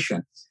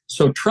prosecution.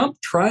 So Trump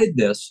tried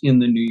this in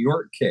the New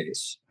York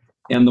case.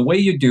 And the way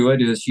you do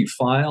it is you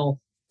file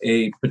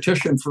a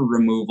petition for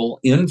removal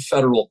in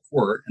federal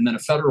court, and then a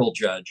federal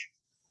judge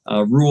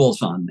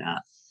rules on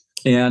that.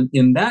 And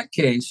in that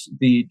case,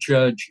 the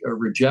judge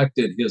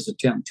rejected his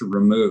attempt to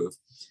remove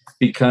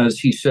because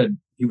he said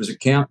he was a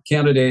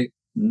candidate,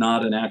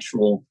 not an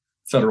actual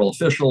federal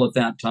official at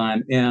that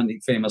time. And he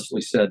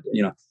famously said,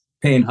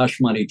 paying hush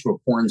money to a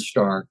porn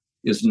star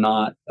is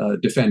not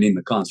defending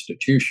the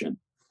Constitution,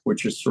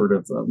 which is sort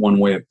of one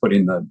way of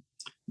putting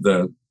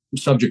the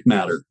subject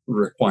matter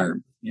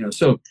requirement.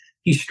 So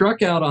he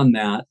struck out on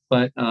that.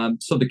 But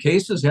so the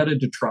case is headed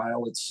to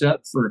trial. It's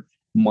set for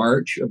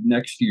March of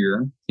next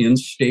year in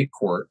state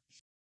court.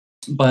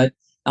 But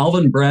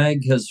Alvin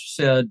Bragg has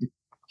said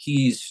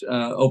he's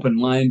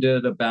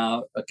open-minded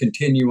about a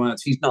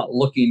continuance. He's not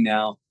looking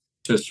now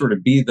to sort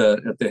of be at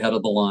the head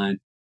of the line.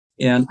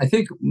 And I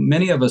think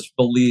many of us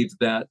believe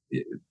that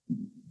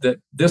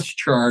this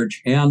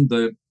charge and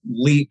the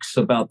leaks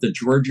about the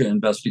Georgia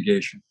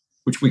investigation,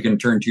 which we can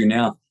turn to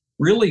now,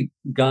 really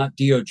got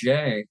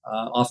DOJ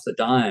off the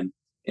dime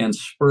and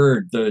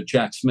spurred the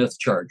Jack Smith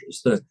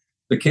charges.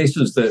 The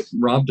cases that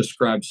Rob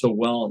described so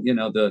well,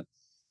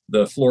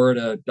 the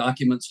Florida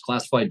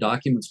classified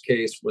documents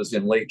case was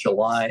in late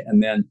July,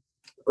 and then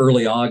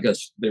early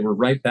August, they were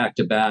right back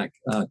to back,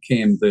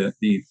 came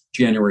the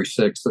January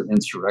 6th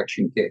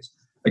insurrection case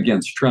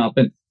against Trump.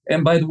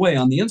 And by the way,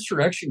 on the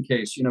insurrection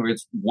case,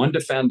 it's one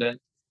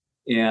defendant,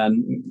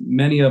 and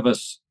many of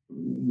us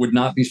would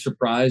not be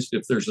surprised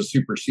if there's a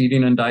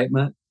superseding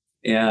indictment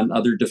and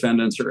other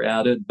defendants are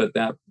added, but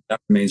that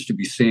remains to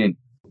be seen.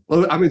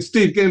 Well,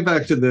 Steve, getting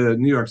back to the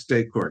New York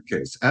State Court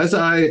case, as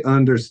I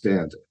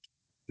understand it,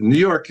 New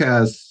York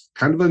has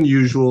kind of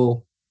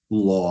unusual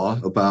law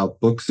about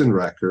books and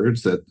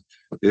records that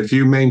if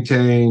you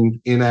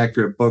maintain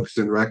inaccurate books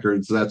and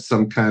records, that's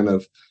some kind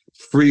of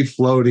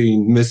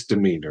free-floating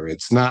misdemeanor.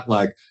 It's not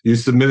like you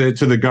submitted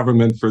to the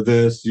government for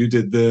this, you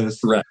did this.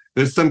 Right.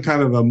 There's some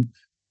kind of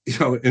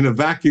in a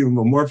vacuum,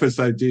 amorphous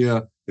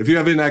idea. If you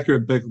have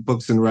inaccurate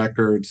books and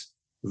records,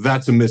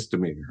 that's a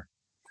misdemeanor.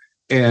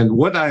 And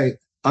what I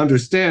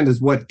understand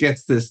is what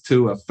gets this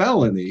to a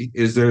felony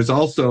is there's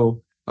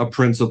also a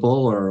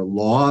principle or a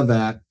law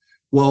that,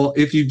 well,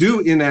 if you do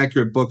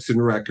inaccurate books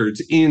and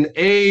records in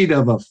aid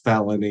of a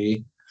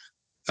felony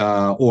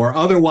or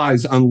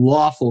otherwise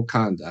unlawful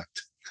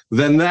conduct,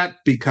 then that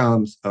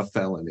becomes a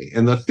felony.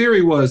 And the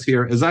theory was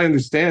here, as I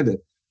understand it,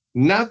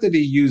 not that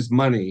he used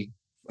money,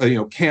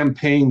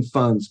 campaign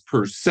funds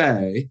per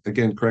se,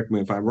 again, correct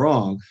me if I'm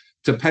wrong,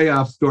 to pay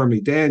off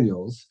Stormy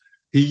Daniels.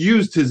 He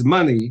used his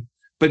money,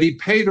 but he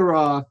paid her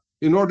off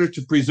in order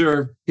to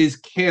preserve his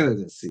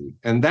candidacy.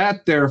 And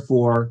that,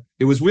 therefore,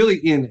 it was really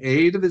in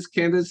aid of his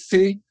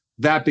candidacy.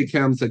 That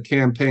becomes a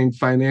campaign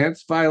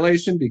finance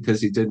violation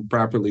because he didn't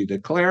properly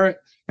declare it.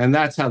 And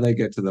that's how they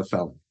get to the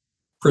felony.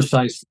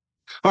 Precisely.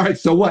 All right.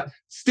 So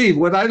Steve,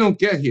 what I don't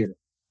get here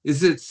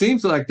is it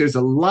seems like there's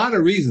a lot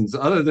of reasons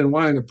other than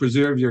wanting to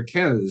preserve your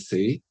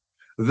candidacy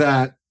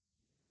that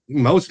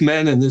most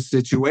men in this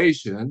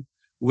situation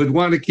would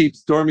want to keep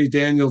Stormy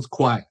Daniels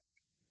quiet.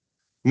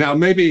 Now,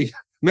 maybe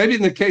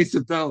in the case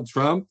of Donald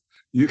Trump,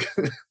 you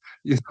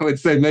would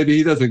say maybe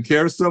he doesn't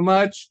care so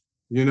much,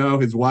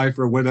 his wife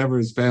or whatever,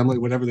 his family,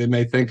 whatever they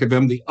may think of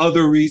him, the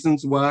other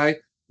reasons why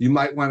you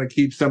might want to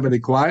keep somebody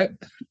quiet.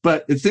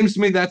 But it seems to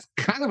me that's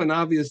kind of an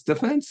obvious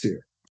defense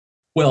here.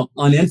 Well,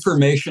 on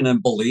information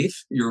and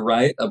belief, you're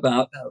right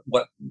about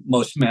what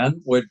most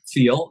men would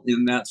feel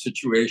in that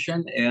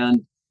situation.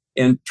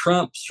 And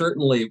Trump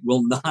certainly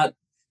will not,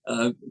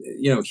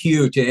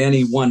 hew to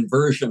any one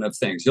version of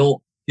things.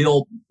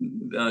 He'll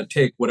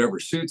take whatever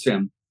suits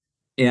him.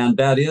 And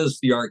that is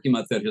the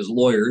argument that his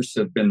lawyers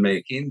have been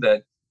making,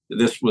 that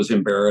this was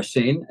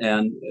embarrassing.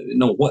 And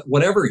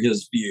whatever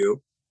his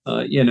view,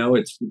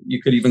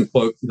 you could even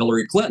quote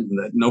Hillary Clinton,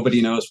 that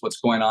nobody knows what's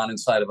going on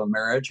inside of a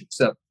marriage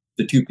except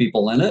the two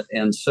people in it.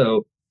 And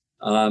so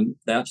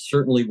that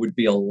certainly would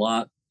be a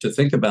lot to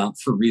think about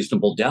for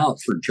reasonable doubt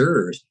for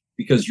jurors,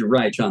 because you're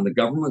right, John, the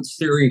government's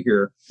theory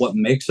here, what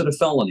makes it a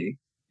felony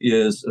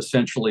is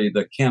essentially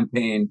the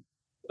campaign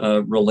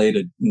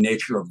related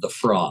nature of the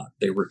fraud.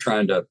 They were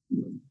trying to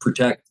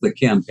protect the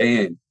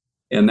campaign.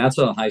 And that's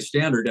a high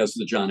standard, as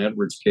the John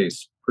Edwards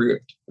case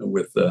proved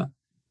with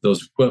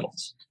those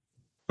acquittals.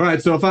 All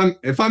right. So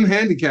if I'm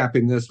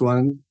handicapping this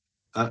one,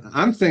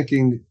 I'm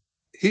thinking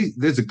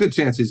there's a good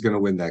chance he's going to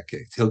win that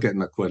case. He'll get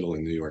an acquittal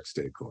in New York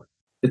State Court.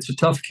 It's a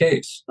tough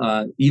case,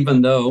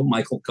 even though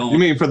Michael Cohen. You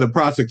mean for the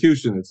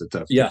prosecution, it's a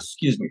tough case? Yes,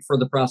 excuse me. For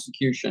the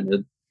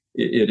prosecution,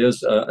 it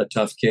is a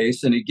tough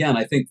case. And again,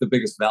 I think the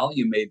biggest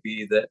value may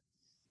be that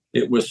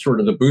it was sort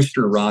of the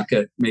booster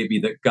rocket, maybe,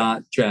 that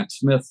got Jack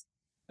Smith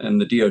and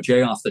the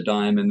DOJ off the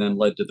dime and then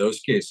led to those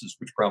cases,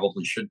 which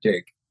probably should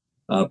take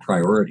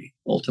priority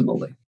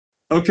ultimately.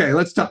 Okay,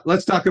 let's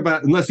talk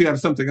about, unless you have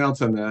something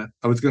else on that,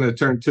 I was going to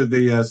turn to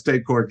the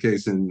state court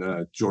case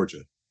in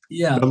Georgia.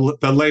 Yeah.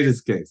 The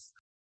latest case.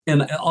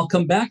 And I'll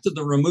come back to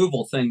the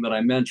removal thing that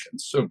I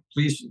mentioned. So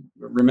please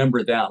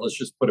remember that. Let's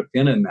just put a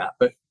pin in that.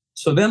 But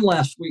so then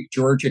last week,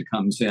 Georgia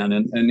comes in.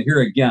 And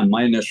here again,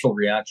 my initial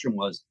reaction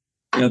was,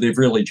 they've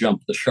really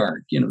jumped the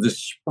shark. This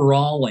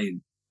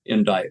sprawling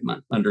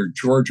indictment under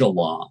Georgia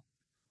law,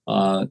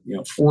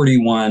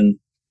 41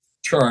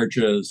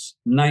 charges,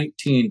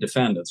 19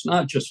 defendants,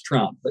 not just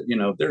Trump, but,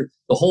 they're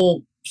the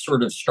whole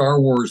sort of Star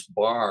Wars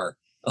bar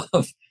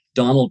of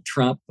Donald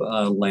Trump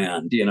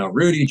land.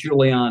 Rudy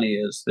Giuliani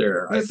is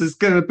there. This is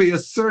going to be a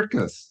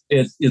circus.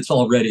 It's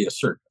already a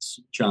circus,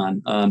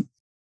 John.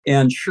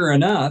 And sure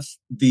enough,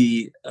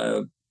 the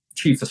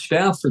chief of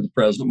staff for the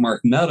president,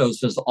 Mark Meadows,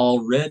 has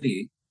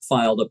already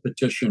filed a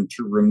petition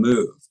to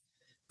remove.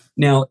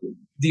 Now,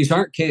 these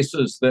aren't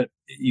cases that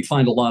you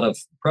find a lot of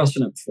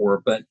precedent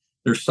for, but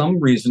there's some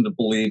reason to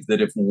believe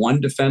that if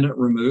one defendant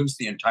removes,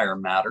 the entire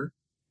matter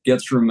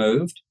gets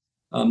removed.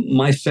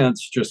 My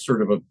sense, just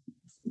sort of a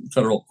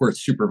federal court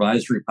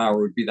supervisory power,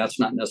 would be that's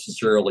not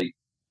necessarily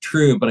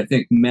true, but I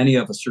think many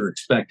of us are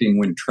expecting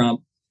when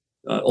Trump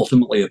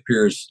ultimately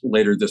appears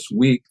later this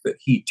week that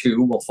he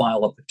too will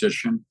file a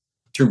petition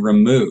to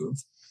remove.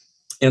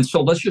 And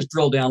so let's just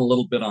drill down a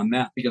little bit on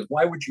that, because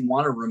why would you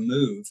want to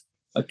remove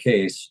a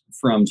case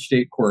from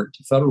state court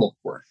to federal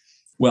court?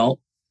 Well,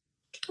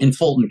 in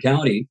Fulton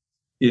County,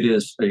 it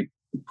is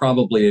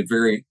probably a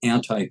very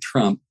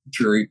anti-Trump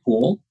jury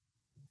pool.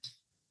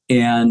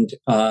 And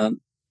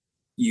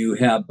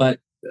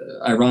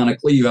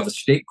ironically, you have a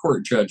state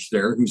court judge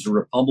there who's a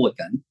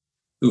Republican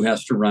who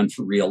has to run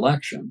for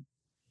re-election.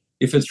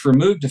 If it's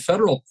removed to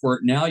federal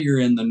court, now you're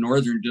in the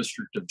Northern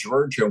District of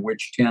Georgia,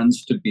 which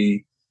tends to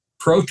be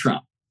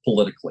pro-Trump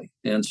politically.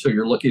 And so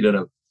you're looking at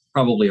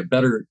probably a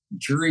better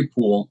jury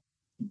pool,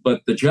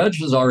 but the judge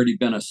has already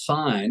been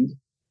assigned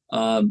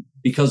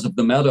because of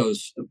the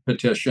Meadows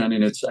petition.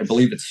 And I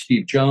believe it's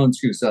Steve Jones,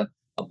 who's a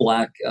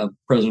black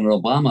President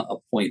Obama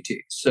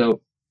appointee.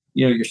 So,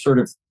 you're sort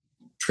of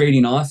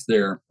trading off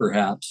there,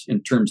 perhaps,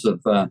 in terms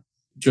of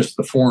just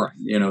the forum,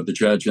 the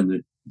judge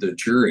and the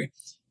jury.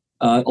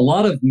 A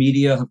lot of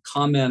media have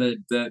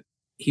commented that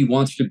he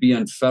wants to be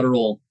in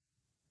federal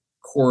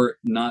court,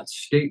 not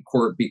state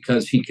court,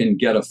 because he can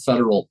get a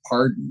federal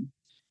pardon.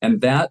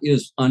 And that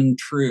is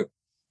untrue.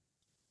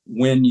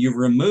 When you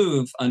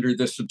remove under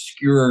this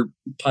obscure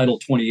Title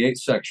 28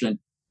 section,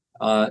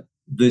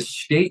 the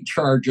state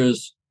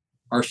charges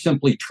are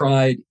simply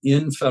tried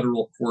in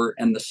federal court,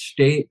 and the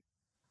state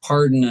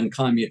pardon and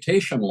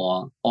commutation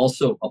law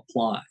also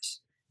applies.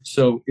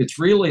 So it's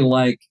really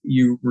like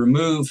you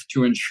remove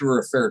to ensure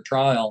a fair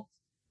trial,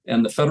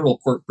 and the federal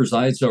court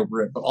presides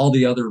over it, but all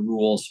the other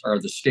rules are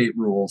the state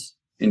rules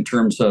in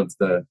terms of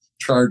the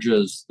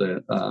charges,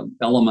 the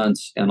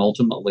elements, and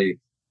ultimately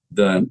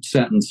the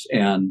sentence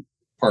and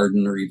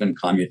pardon or even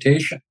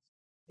commutation.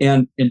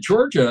 And in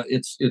Georgia,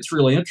 it's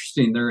really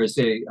interesting. There is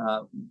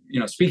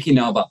speaking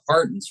now about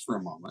pardons for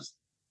a moment.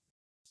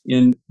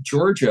 In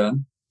Georgia,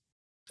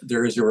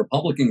 there is a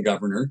Republican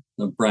governor,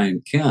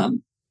 Brian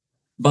Kemp,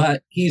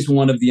 but he's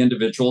one of the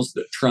individuals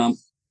that Trump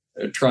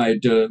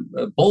tried to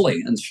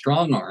bully and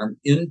strong arm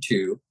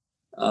into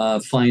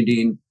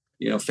finding,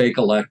 fake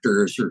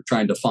electors, or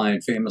trying to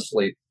find,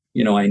 famously,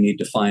 I need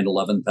to find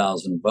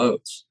 11,000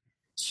 votes.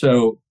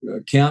 So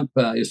Kemp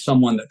is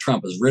someone that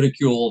Trump has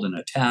ridiculed and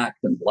attacked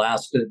and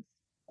blasted,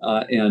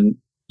 and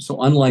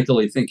so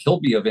unlikely to think he'll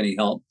be of any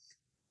help.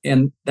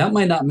 And that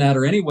might not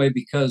matter anyway,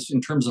 because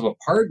in terms of a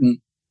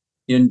pardon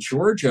in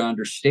Georgia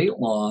under state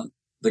law,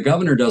 the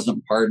governor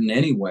doesn't pardon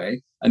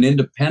anyway. An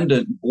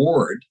independent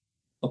board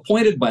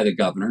appointed by the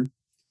governor,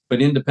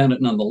 but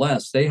independent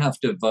nonetheless, they have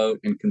to vote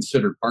and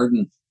consider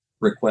pardon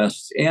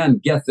requests.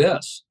 And get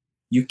this,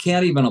 you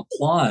can't even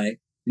apply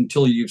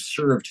until you've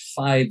served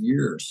 5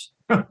 years.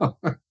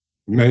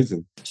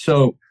 Amazing.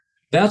 So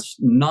that's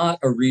not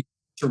a reason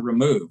to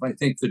remove. I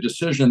think the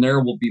decision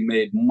there will be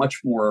made much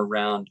more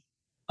around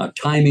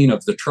timing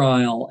of the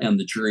trial and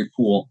the jury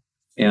pool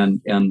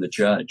and the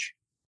judge.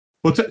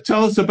 Well,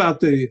 tell us about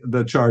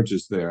the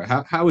charges there.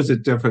 How is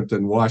it different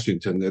than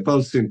Washington? They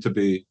both seem to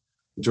be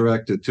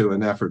directed to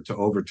an effort to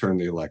overturn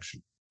the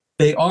election.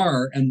 They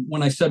are. And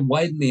when I said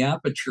widen the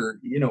aperture,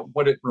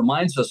 what it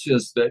reminds us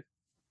is that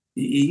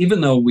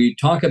even though we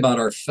talk about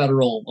our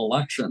federal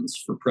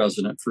elections for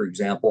president, for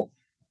example,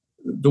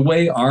 the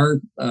way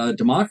our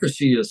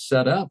democracy is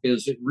set up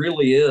is it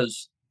really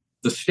is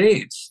the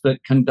states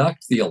that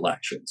conduct the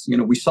elections.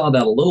 We saw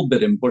that a little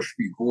bit in Bush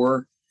v.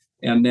 Gore.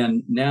 And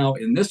then now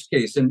in this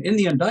case, and in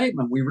the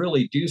indictment, we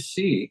really do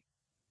see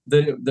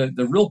the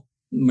real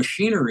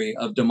machinery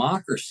of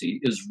democracy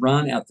is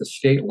run at the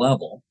state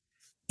level.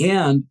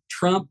 And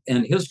Trump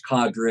and his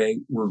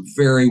cadre were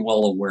very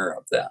well aware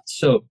of that.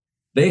 So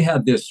they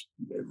had this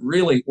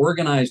really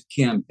organized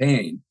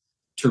campaign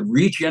to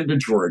reach into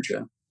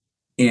Georgia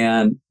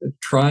and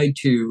try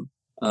to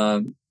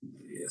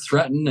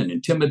threaten and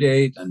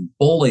intimidate and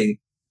bully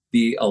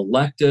the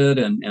elected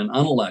and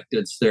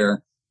unelecteds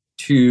there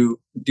to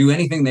do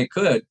anything they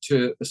could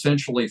to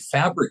essentially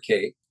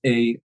fabricate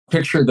a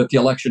picture that the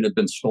election had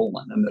been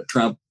stolen and that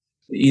Trump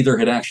either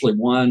had actually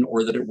won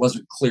or that it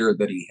wasn't clear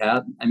that he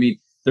hadn't. I mean,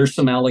 there's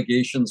some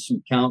allegations,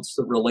 some counts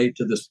that relate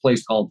to this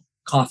place called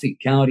Coffee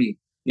County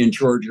in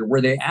Georgia,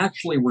 where they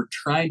actually were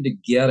trying to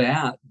get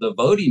at the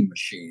voting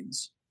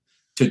machines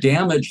to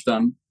damage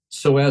them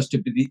so as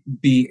to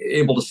be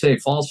able to say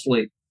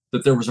falsely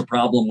that there was a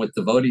problem with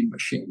the voting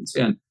machines.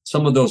 And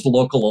some of those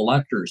local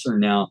electors are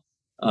now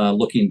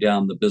looking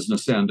down the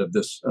business end of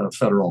this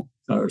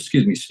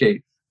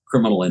state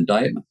criminal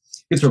indictment.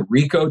 It's a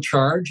RICO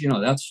charge.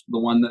 That's the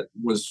one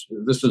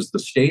this is the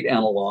state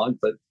analog,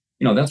 but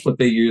that's what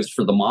they use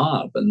for the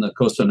mob and the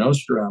Cosa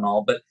Nostra and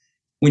all. But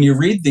when you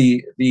read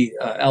the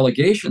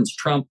allegations,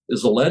 Trump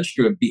is alleged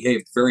to have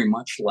behaved very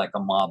much like a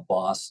mob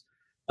boss.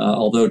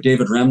 Although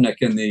David Remnick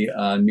in the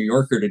New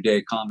Yorker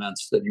today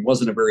comments that he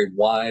wasn't a very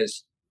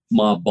wise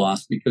mob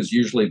boss because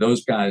usually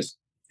those guys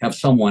have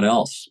someone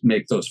else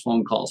make those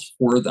phone calls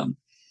for them.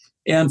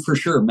 And for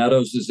sure,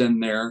 Meadows is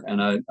in there,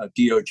 and a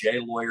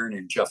DOJ lawyer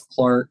named Jeff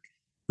Clark,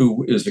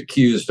 who is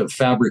accused of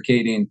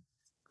fabricating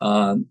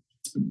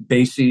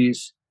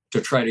bases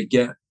to try to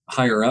get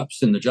higher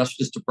ups in the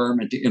Justice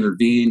Department to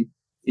intervene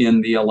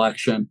in the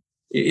election.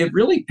 It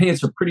really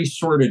paints a pretty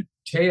sordid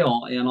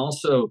tale and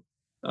also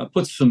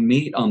puts some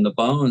meat on the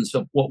bones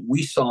of what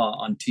we saw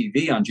on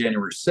TV on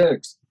January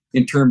 6th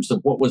in terms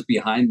of what was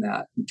behind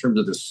that, in terms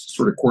of this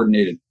sort of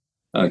coordinated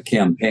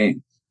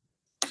campaign.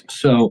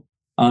 So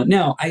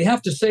now I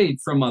have to say,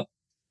 from a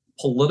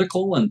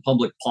political and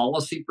public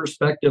policy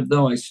perspective,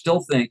 though, I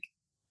still think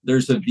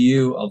there's a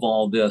view of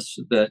all this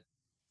that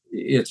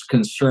it's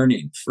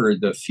concerning for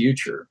the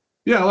future.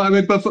 Yeah, well, I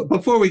mean, but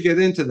before we get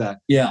into that,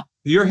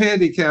 your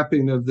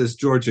handicapping of this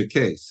Georgia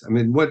case, I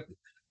mean, what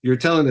you're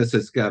telling us,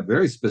 it's got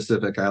very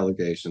specific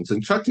allegations,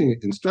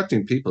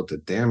 instructing people to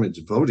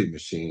damage voting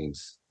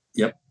machines.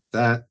 Yep.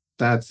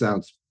 That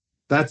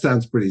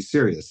sounds pretty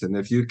serious. And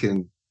if you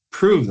can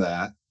prove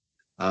that,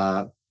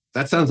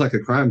 that sounds like a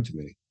crime to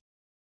me.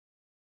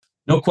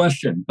 No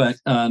question. But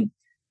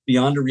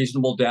beyond a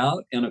reasonable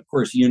doubt, and of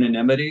course,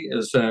 unanimity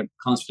is a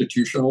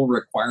constitutional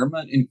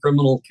requirement in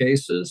criminal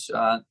cases.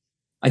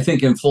 I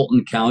think in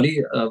Fulton County,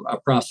 a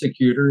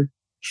prosecutor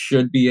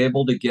should be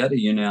able to get a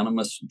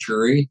unanimous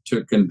jury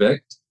to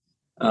convict.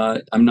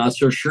 I'm not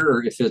so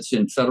sure if it's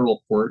in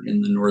federal court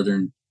in the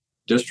Northern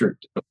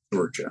District of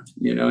Georgia.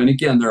 And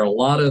again, there are a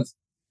lot of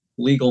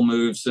legal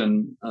moves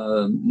and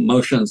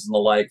motions and the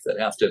like that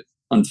have to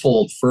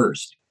unfold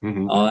first.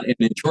 Mm-hmm. And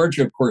in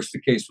Georgia, of course,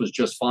 the case was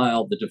just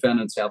filed. The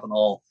defendants haven't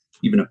all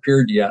even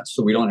appeared yet,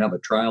 so we don't have a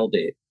trial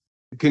date.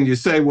 Can you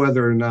say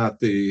whether or not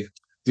the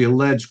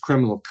alleged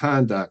criminal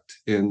conduct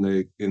in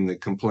the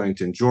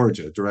complaint in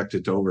Georgia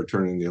directed to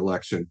overturning the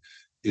election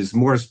is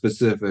more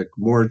specific,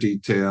 more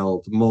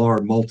detailed, more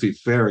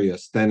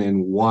multifarious than in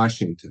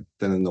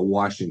the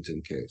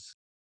Washington case?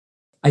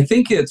 I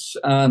think it's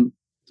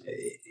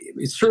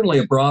certainly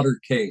a broader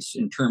case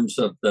in terms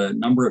of the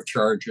number of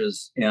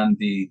charges and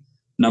the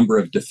number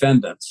of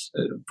defendants,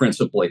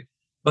 principally.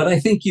 But I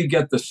think you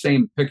get the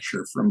same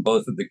picture from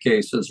both of the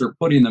cases, or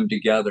putting them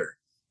together.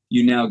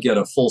 You now get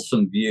a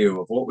fulsome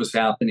view of what was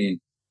happening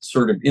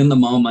sort of in the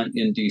moment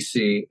in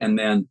DC and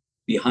then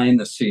behind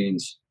the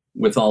scenes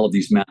with all of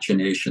these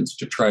machinations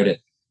to try to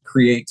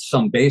create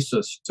some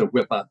basis to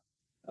whip up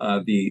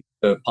the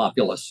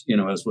populace,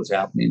 as was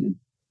happening.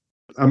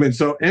 I mean,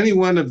 so any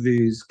one of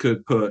these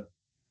could put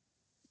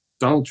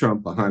Donald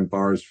Trump behind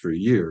bars for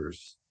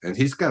years, and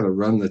he's got to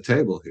run the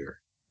table here.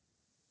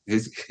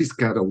 He's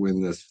got to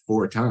win this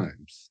 4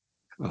 times.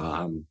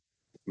 I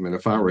mean,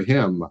 if I were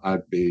him,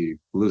 I'd be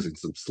losing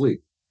some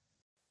sleep.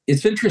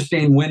 It's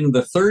interesting, when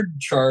the third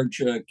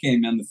charge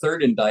came in, the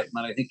third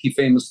indictment, I think he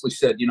famously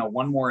said,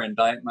 one more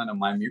indictment and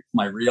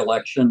my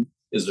reelection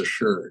is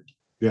assured.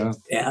 Yeah.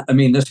 I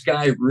mean, this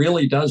guy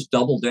really does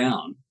double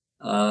down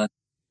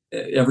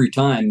every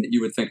time that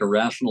you would think a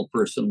rational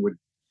person would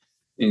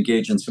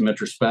engage in some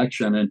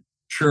introspection. And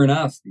sure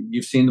enough,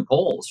 you've seen the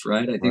polls,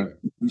 right? I think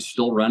he's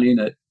still running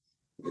at,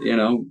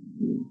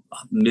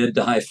 mid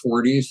to high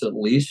 40s at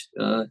least,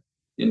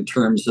 in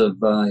terms of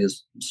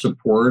his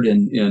support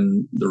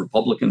in the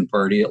Republican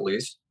Party, at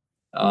least.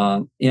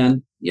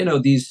 And,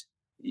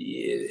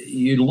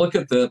 you look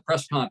at the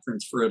press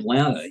conference for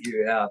Atlanta,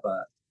 you have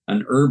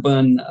an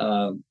urban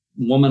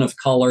woman of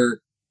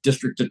color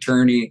district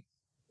attorney.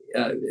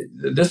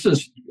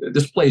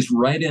 This plays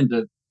right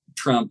into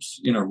Trump's,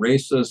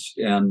 racist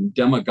and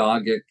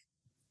demagogic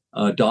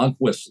dog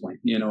whistling,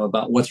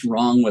 about what's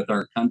wrong with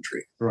our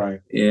country.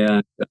 Right.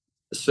 And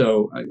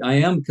so I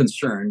am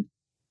concerned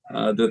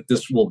that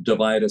this will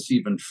divide us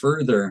even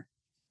further.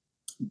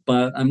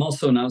 But I'm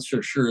also not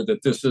so sure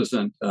that this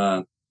isn't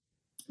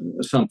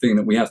something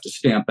that we have to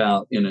stamp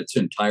out in its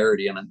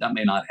entirety, and that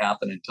may not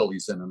happen until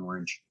he's in an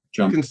orange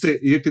jump.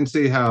 You can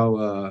see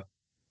how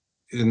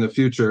in the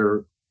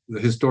future, the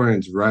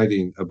historians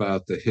writing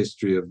about the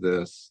history of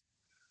this,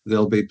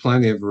 there'll be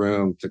plenty of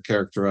room to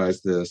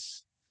characterize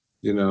this.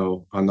 You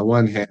know, on the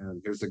one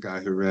hand, here's a guy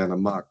who ran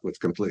amok, was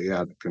completely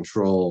out of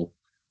control.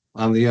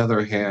 On the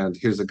other hand,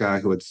 here's a guy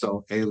who had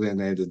so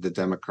alienated the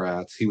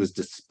Democrats. He was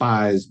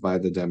despised by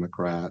the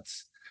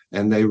Democrats,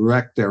 and they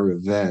wreaked their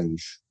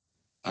revenge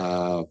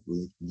the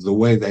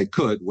way they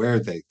could, where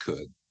they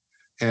could.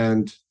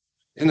 And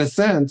in a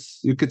sense,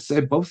 you could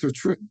say both are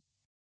true.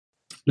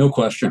 No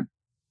question.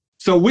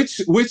 So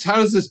how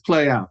does this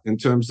play out in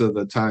terms of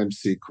the time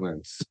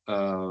sequence?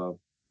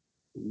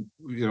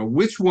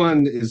 Which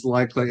one is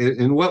likely,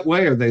 in what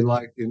way are they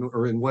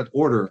or in what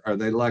order are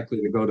they likely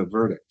to go to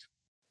verdict?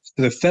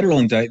 So the federal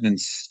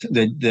indictments,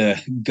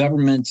 the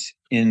government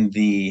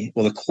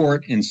the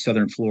court in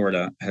Southern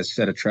Florida has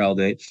set a trial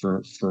date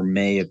for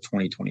May of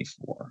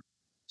 2024.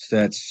 So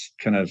that's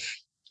kind of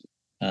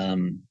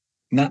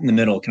not in the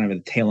middle, kind of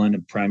at the tail end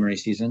of primary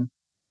season.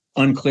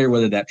 Unclear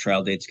whether that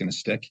trial date's going to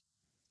stick.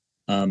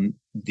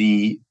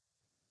 The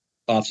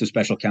Office of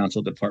Special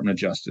Counsel, Department of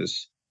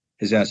Justice,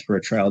 has asked for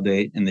a trial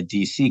date in the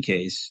DC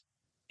case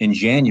in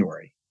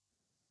January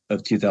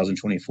of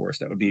 2024.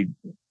 So that would be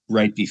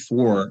right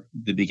before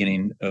the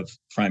beginning of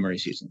primary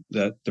season.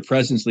 The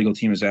president's legal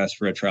team has asked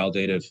for a trial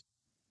date of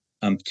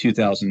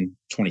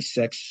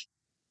 2026.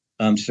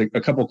 Just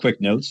a couple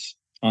quick notes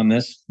on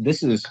this.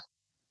 This is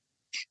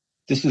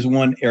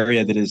one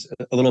area that is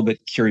a little bit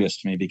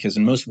curious to me, because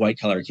in most white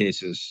collar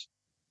cases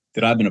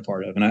that I've been a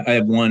part of, and I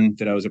have one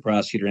that I was a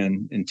prosecutor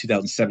in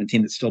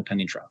 2017 that's still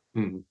pending trial,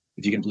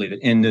 if you can believe it,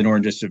 in the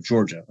Northern District of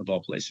Georgia, of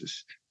all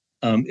places.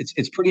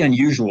 It's pretty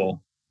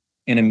unusual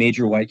in a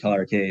major white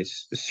collar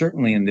case,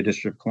 certainly in the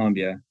District of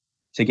Columbia,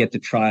 to get the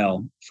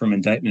trial from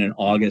indictment in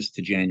August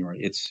to January.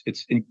 It's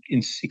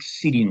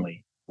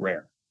exceedingly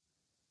rare.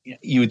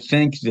 You would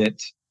think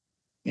that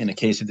in a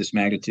case of this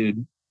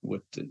magnitude,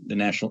 with the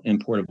national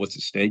import of what's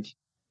at stake,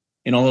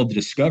 in all of the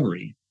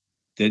discovery,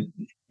 that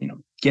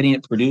getting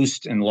it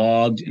produced and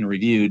logged and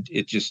reviewed,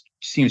 it just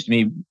seems to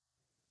me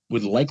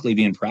would likely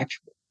be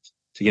impractical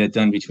to get it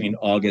done between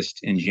August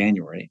and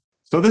January.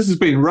 So this is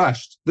being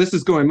rushed. This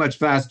is going much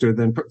faster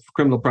than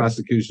criminal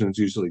prosecutions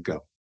usually go.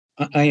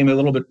 I am a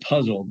little bit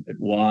puzzled at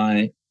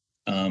why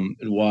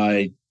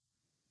the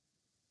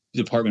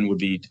department would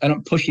be,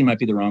 pushing might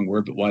be the wrong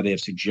word, but why they have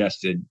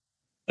suggested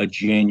a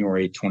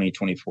January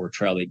 2024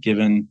 trial date,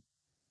 given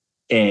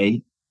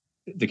A,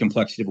 the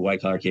complexity of a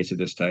white collar case of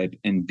this type,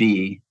 and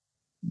B,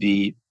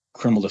 the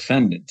criminal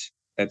defendant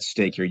at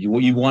stake here. You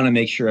want to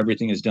make sure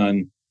everything is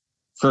done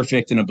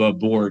perfect and above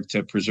board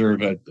to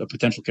preserve a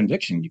potential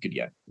conviction you could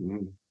get.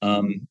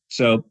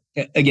 So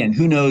again,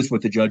 who knows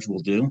what the judge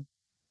will do?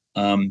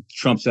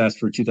 Trump's asked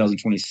for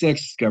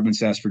 2026,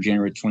 government's asked for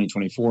January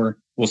 2024.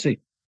 We'll see.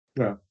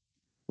 Yeah.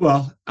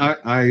 Well,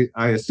 I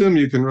assume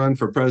you can run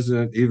for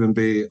president, even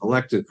be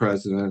elected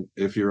president,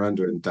 if you're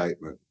under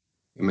indictment.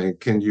 I mean,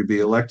 can you be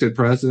elected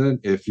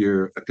president if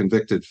you're a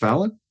convicted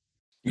felon?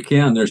 You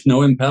can. There's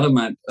no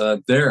impediment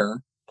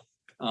there.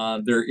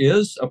 There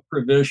is a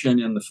provision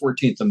in the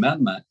 14th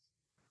Amendment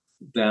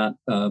that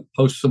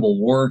post-Civil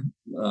War,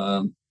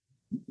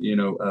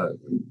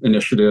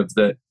 initiative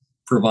that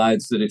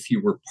provides that if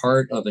you were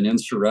part of an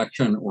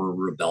insurrection or a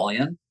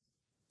rebellion,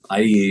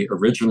 i.e.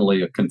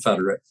 originally a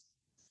Confederate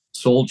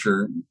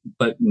soldier,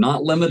 but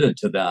not limited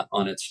to that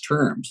on its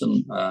terms.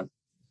 And,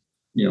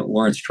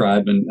 Lawrence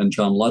Tribe and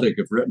John Ludwig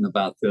have written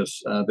about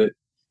this,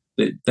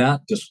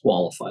 that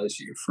disqualifies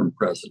you from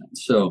president.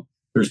 So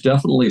there's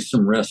definitely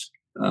some risk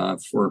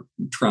for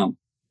Trump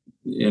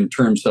in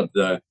terms of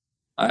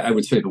I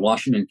would say the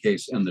Washington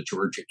case and the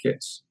Georgia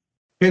case.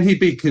 Can he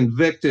be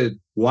convicted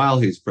while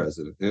he's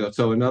president?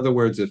 So in other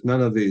words, if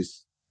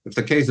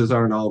the cases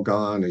aren't all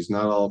gone, he's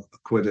not all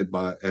acquitted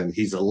and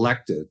he's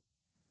elected,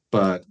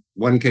 but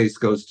one case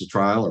goes to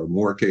trial or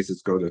more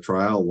cases go to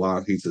trial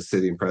while he's a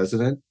sitting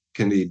president,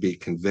 can he be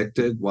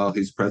convicted while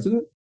he's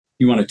president?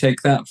 You want to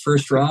take that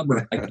first, Rob?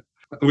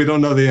 We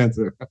don't know the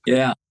answer.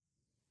 Yeah.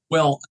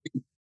 Well,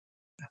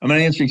 I'm not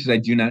answering because I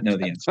do not know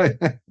the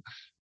answer.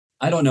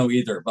 I don't know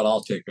either, but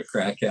I'll take a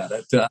crack at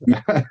it.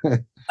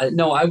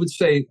 No, I would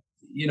say,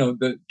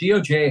 the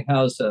DOJ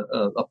has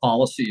a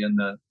policy in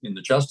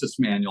the Justice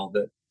Manual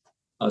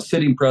that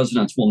sitting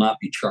presidents will not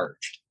be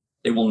charged.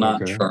 They will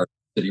not charge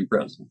sitting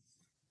president.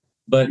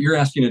 But you're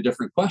asking a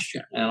different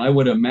question, and I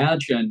would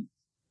imagine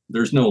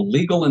there's no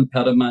legal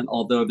impediment,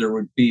 although there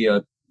would be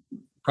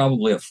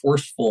probably a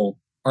forceful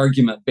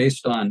argument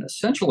based on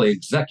essentially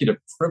executive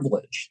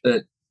privilege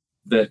that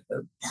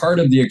part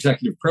of the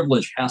executive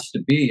privilege has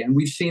to be, and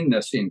we've seen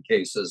this in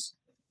cases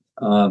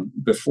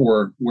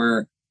before,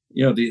 where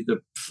the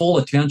full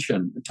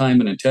attention, time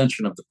and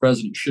attention of the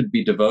president should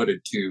be devoted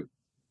to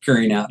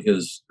carrying out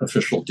his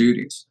official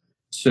duties.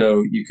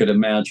 So you could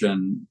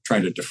imagine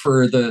trying to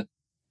defer the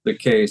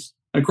case.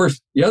 And of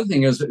course, the other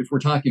thing is, if we're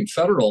talking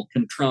federal,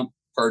 can Trump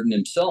pardon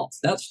himself.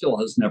 That still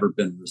has never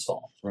been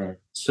resolved. Right.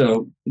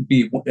 So it'd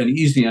be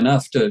easy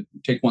enough to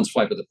take one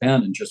swipe of the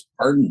pen and just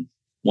pardon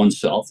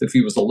oneself. If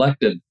he was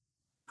elected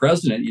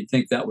president, you'd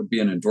think that would be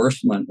an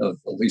endorsement of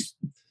at least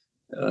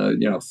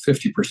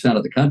 50%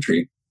 of the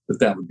country,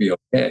 that would be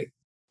okay.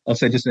 I'll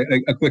say just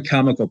a quick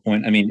comical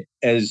point. I mean,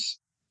 as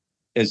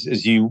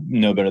you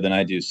know better than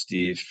I do,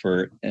 Steve,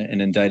 for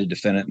an indicted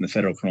defendant in the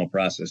federal criminal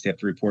process, they have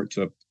to report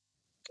to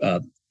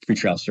a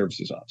pretrial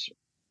services officer.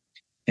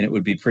 And it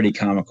would be pretty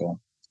comical,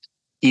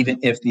 even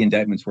if the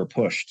indictments were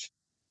pushed,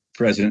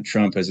 President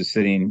Trump,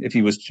 if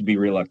he was to be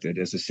reelected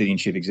as the sitting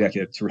chief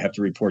executive, to have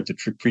to report to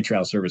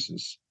pretrial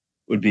services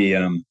would be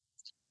a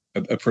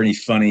pretty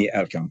funny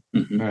outcome.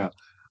 Mm-hmm. Yeah.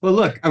 Well,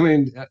 look, I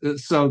mean,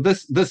 so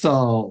this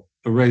all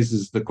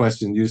raises the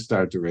question you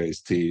started to raise,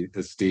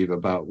 Steve,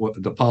 about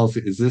what the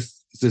policy is.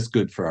 This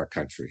good for our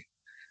country?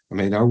 I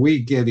mean, are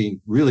we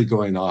really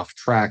going off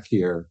track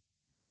here?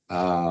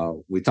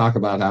 We talk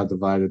about how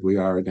divided we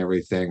are and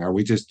everything. Are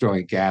we just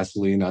throwing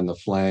gasoline on the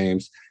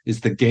flames?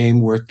 Is the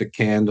game worth the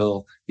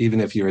candle, even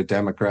if you're a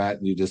Democrat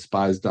and you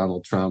despise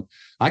Donald Trump?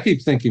 I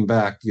keep thinking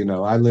back,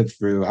 I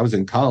was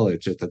in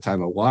college at the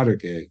time of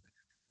Watergate.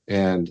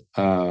 And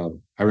I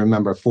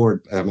remember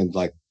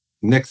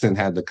Nixon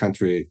had the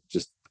country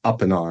just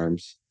up in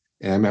arms.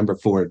 And I remember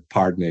Ford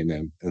pardoning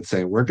him and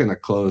saying, we're going to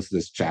close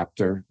this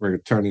chapter. We're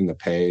turning the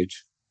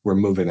page. We're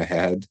moving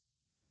ahead.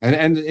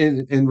 And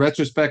in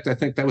retrospect, I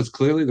think that was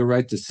clearly the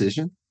right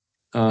decision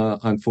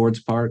on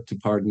Ford's part to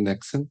pardon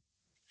Nixon.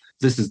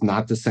 This is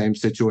not the same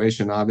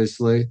situation,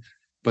 obviously.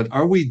 But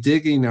are we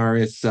digging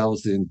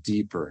ourselves in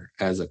deeper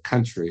as a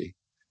country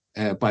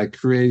by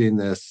creating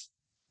this,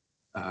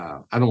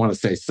 I don't want to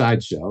say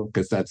sideshow,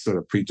 because that sort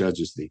of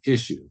prejudges the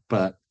issue.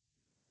 But,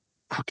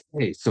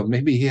 okay, so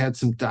maybe he had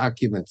some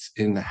documents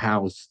in the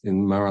house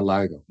in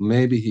Mar-a-Lago.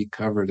 Maybe he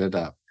covered it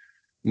up.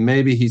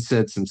 Maybe he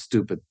said some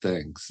stupid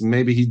things.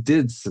 Maybe he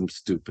did some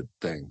stupid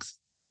things.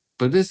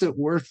 But is it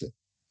worth it,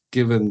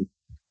 given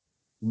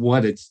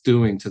what it's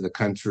doing to the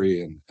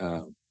country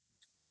and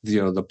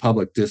the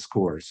public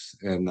discourse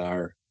and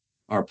our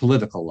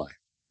political life?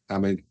 I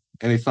mean,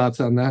 any thoughts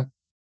on that?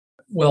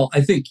 Well, I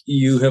think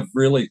you have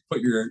really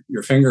put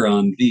your finger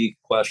on the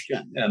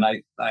question. And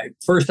I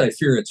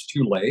fear it's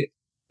too late.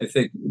 I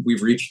think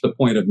we've reached the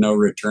point of no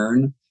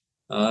return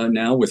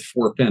now with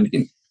 4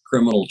 pending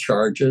criminal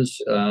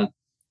charges.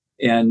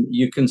 And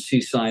you can see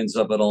signs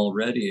of it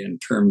already in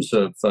terms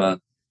of the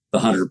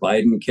Hunter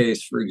Biden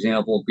case, for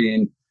example,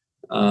 being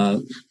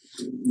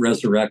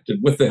resurrected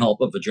with the help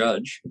of a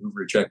judge who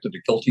rejected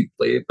a guilty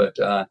plea,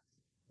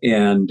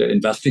 and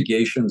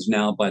investigations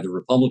now by the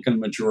Republican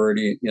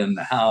majority in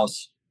the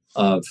House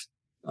of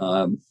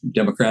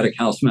Democratic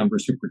House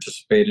members who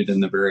participated in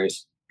the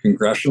various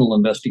congressional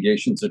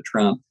investigations of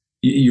Trump.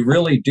 You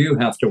really do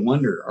have to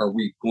wonder, are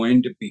we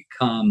going to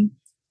become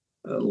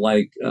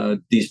like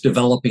these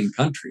developing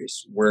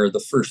countries where the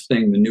first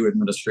thing the new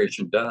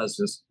administration does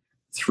is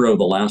throw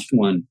the last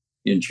one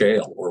in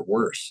jail or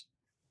worse?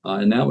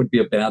 And that would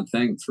be a bad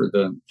thing for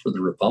the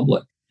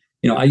republic.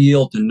 I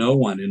yield to no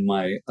one in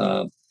my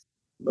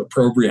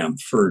program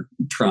for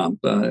Trump,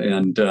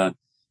 and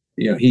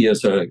he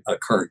is a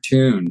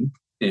cartoon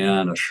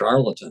and a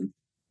charlatan.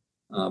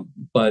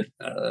 But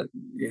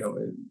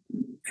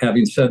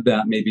having said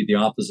that, maybe the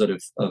opposite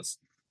of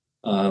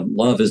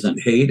love isn't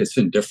hate; it's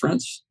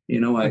indifference.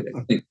 I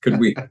think could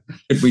we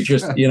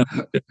just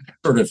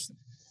sort of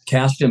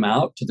cast him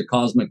out to the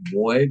cosmic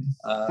void?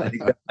 I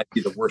think that might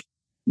be the worst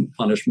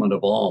punishment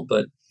of all.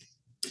 But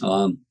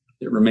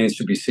it remains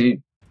to be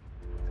seen.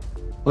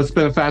 Well, it's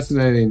been a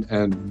fascinating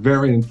and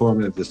very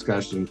informative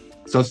discussion.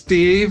 So,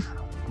 Steve,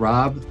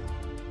 Rob,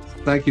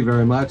 thank you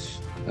very much.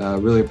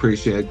 Really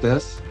appreciate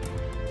this.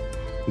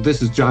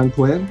 This is John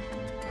Quinn,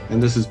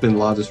 and this has been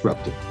Law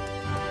Disrupted.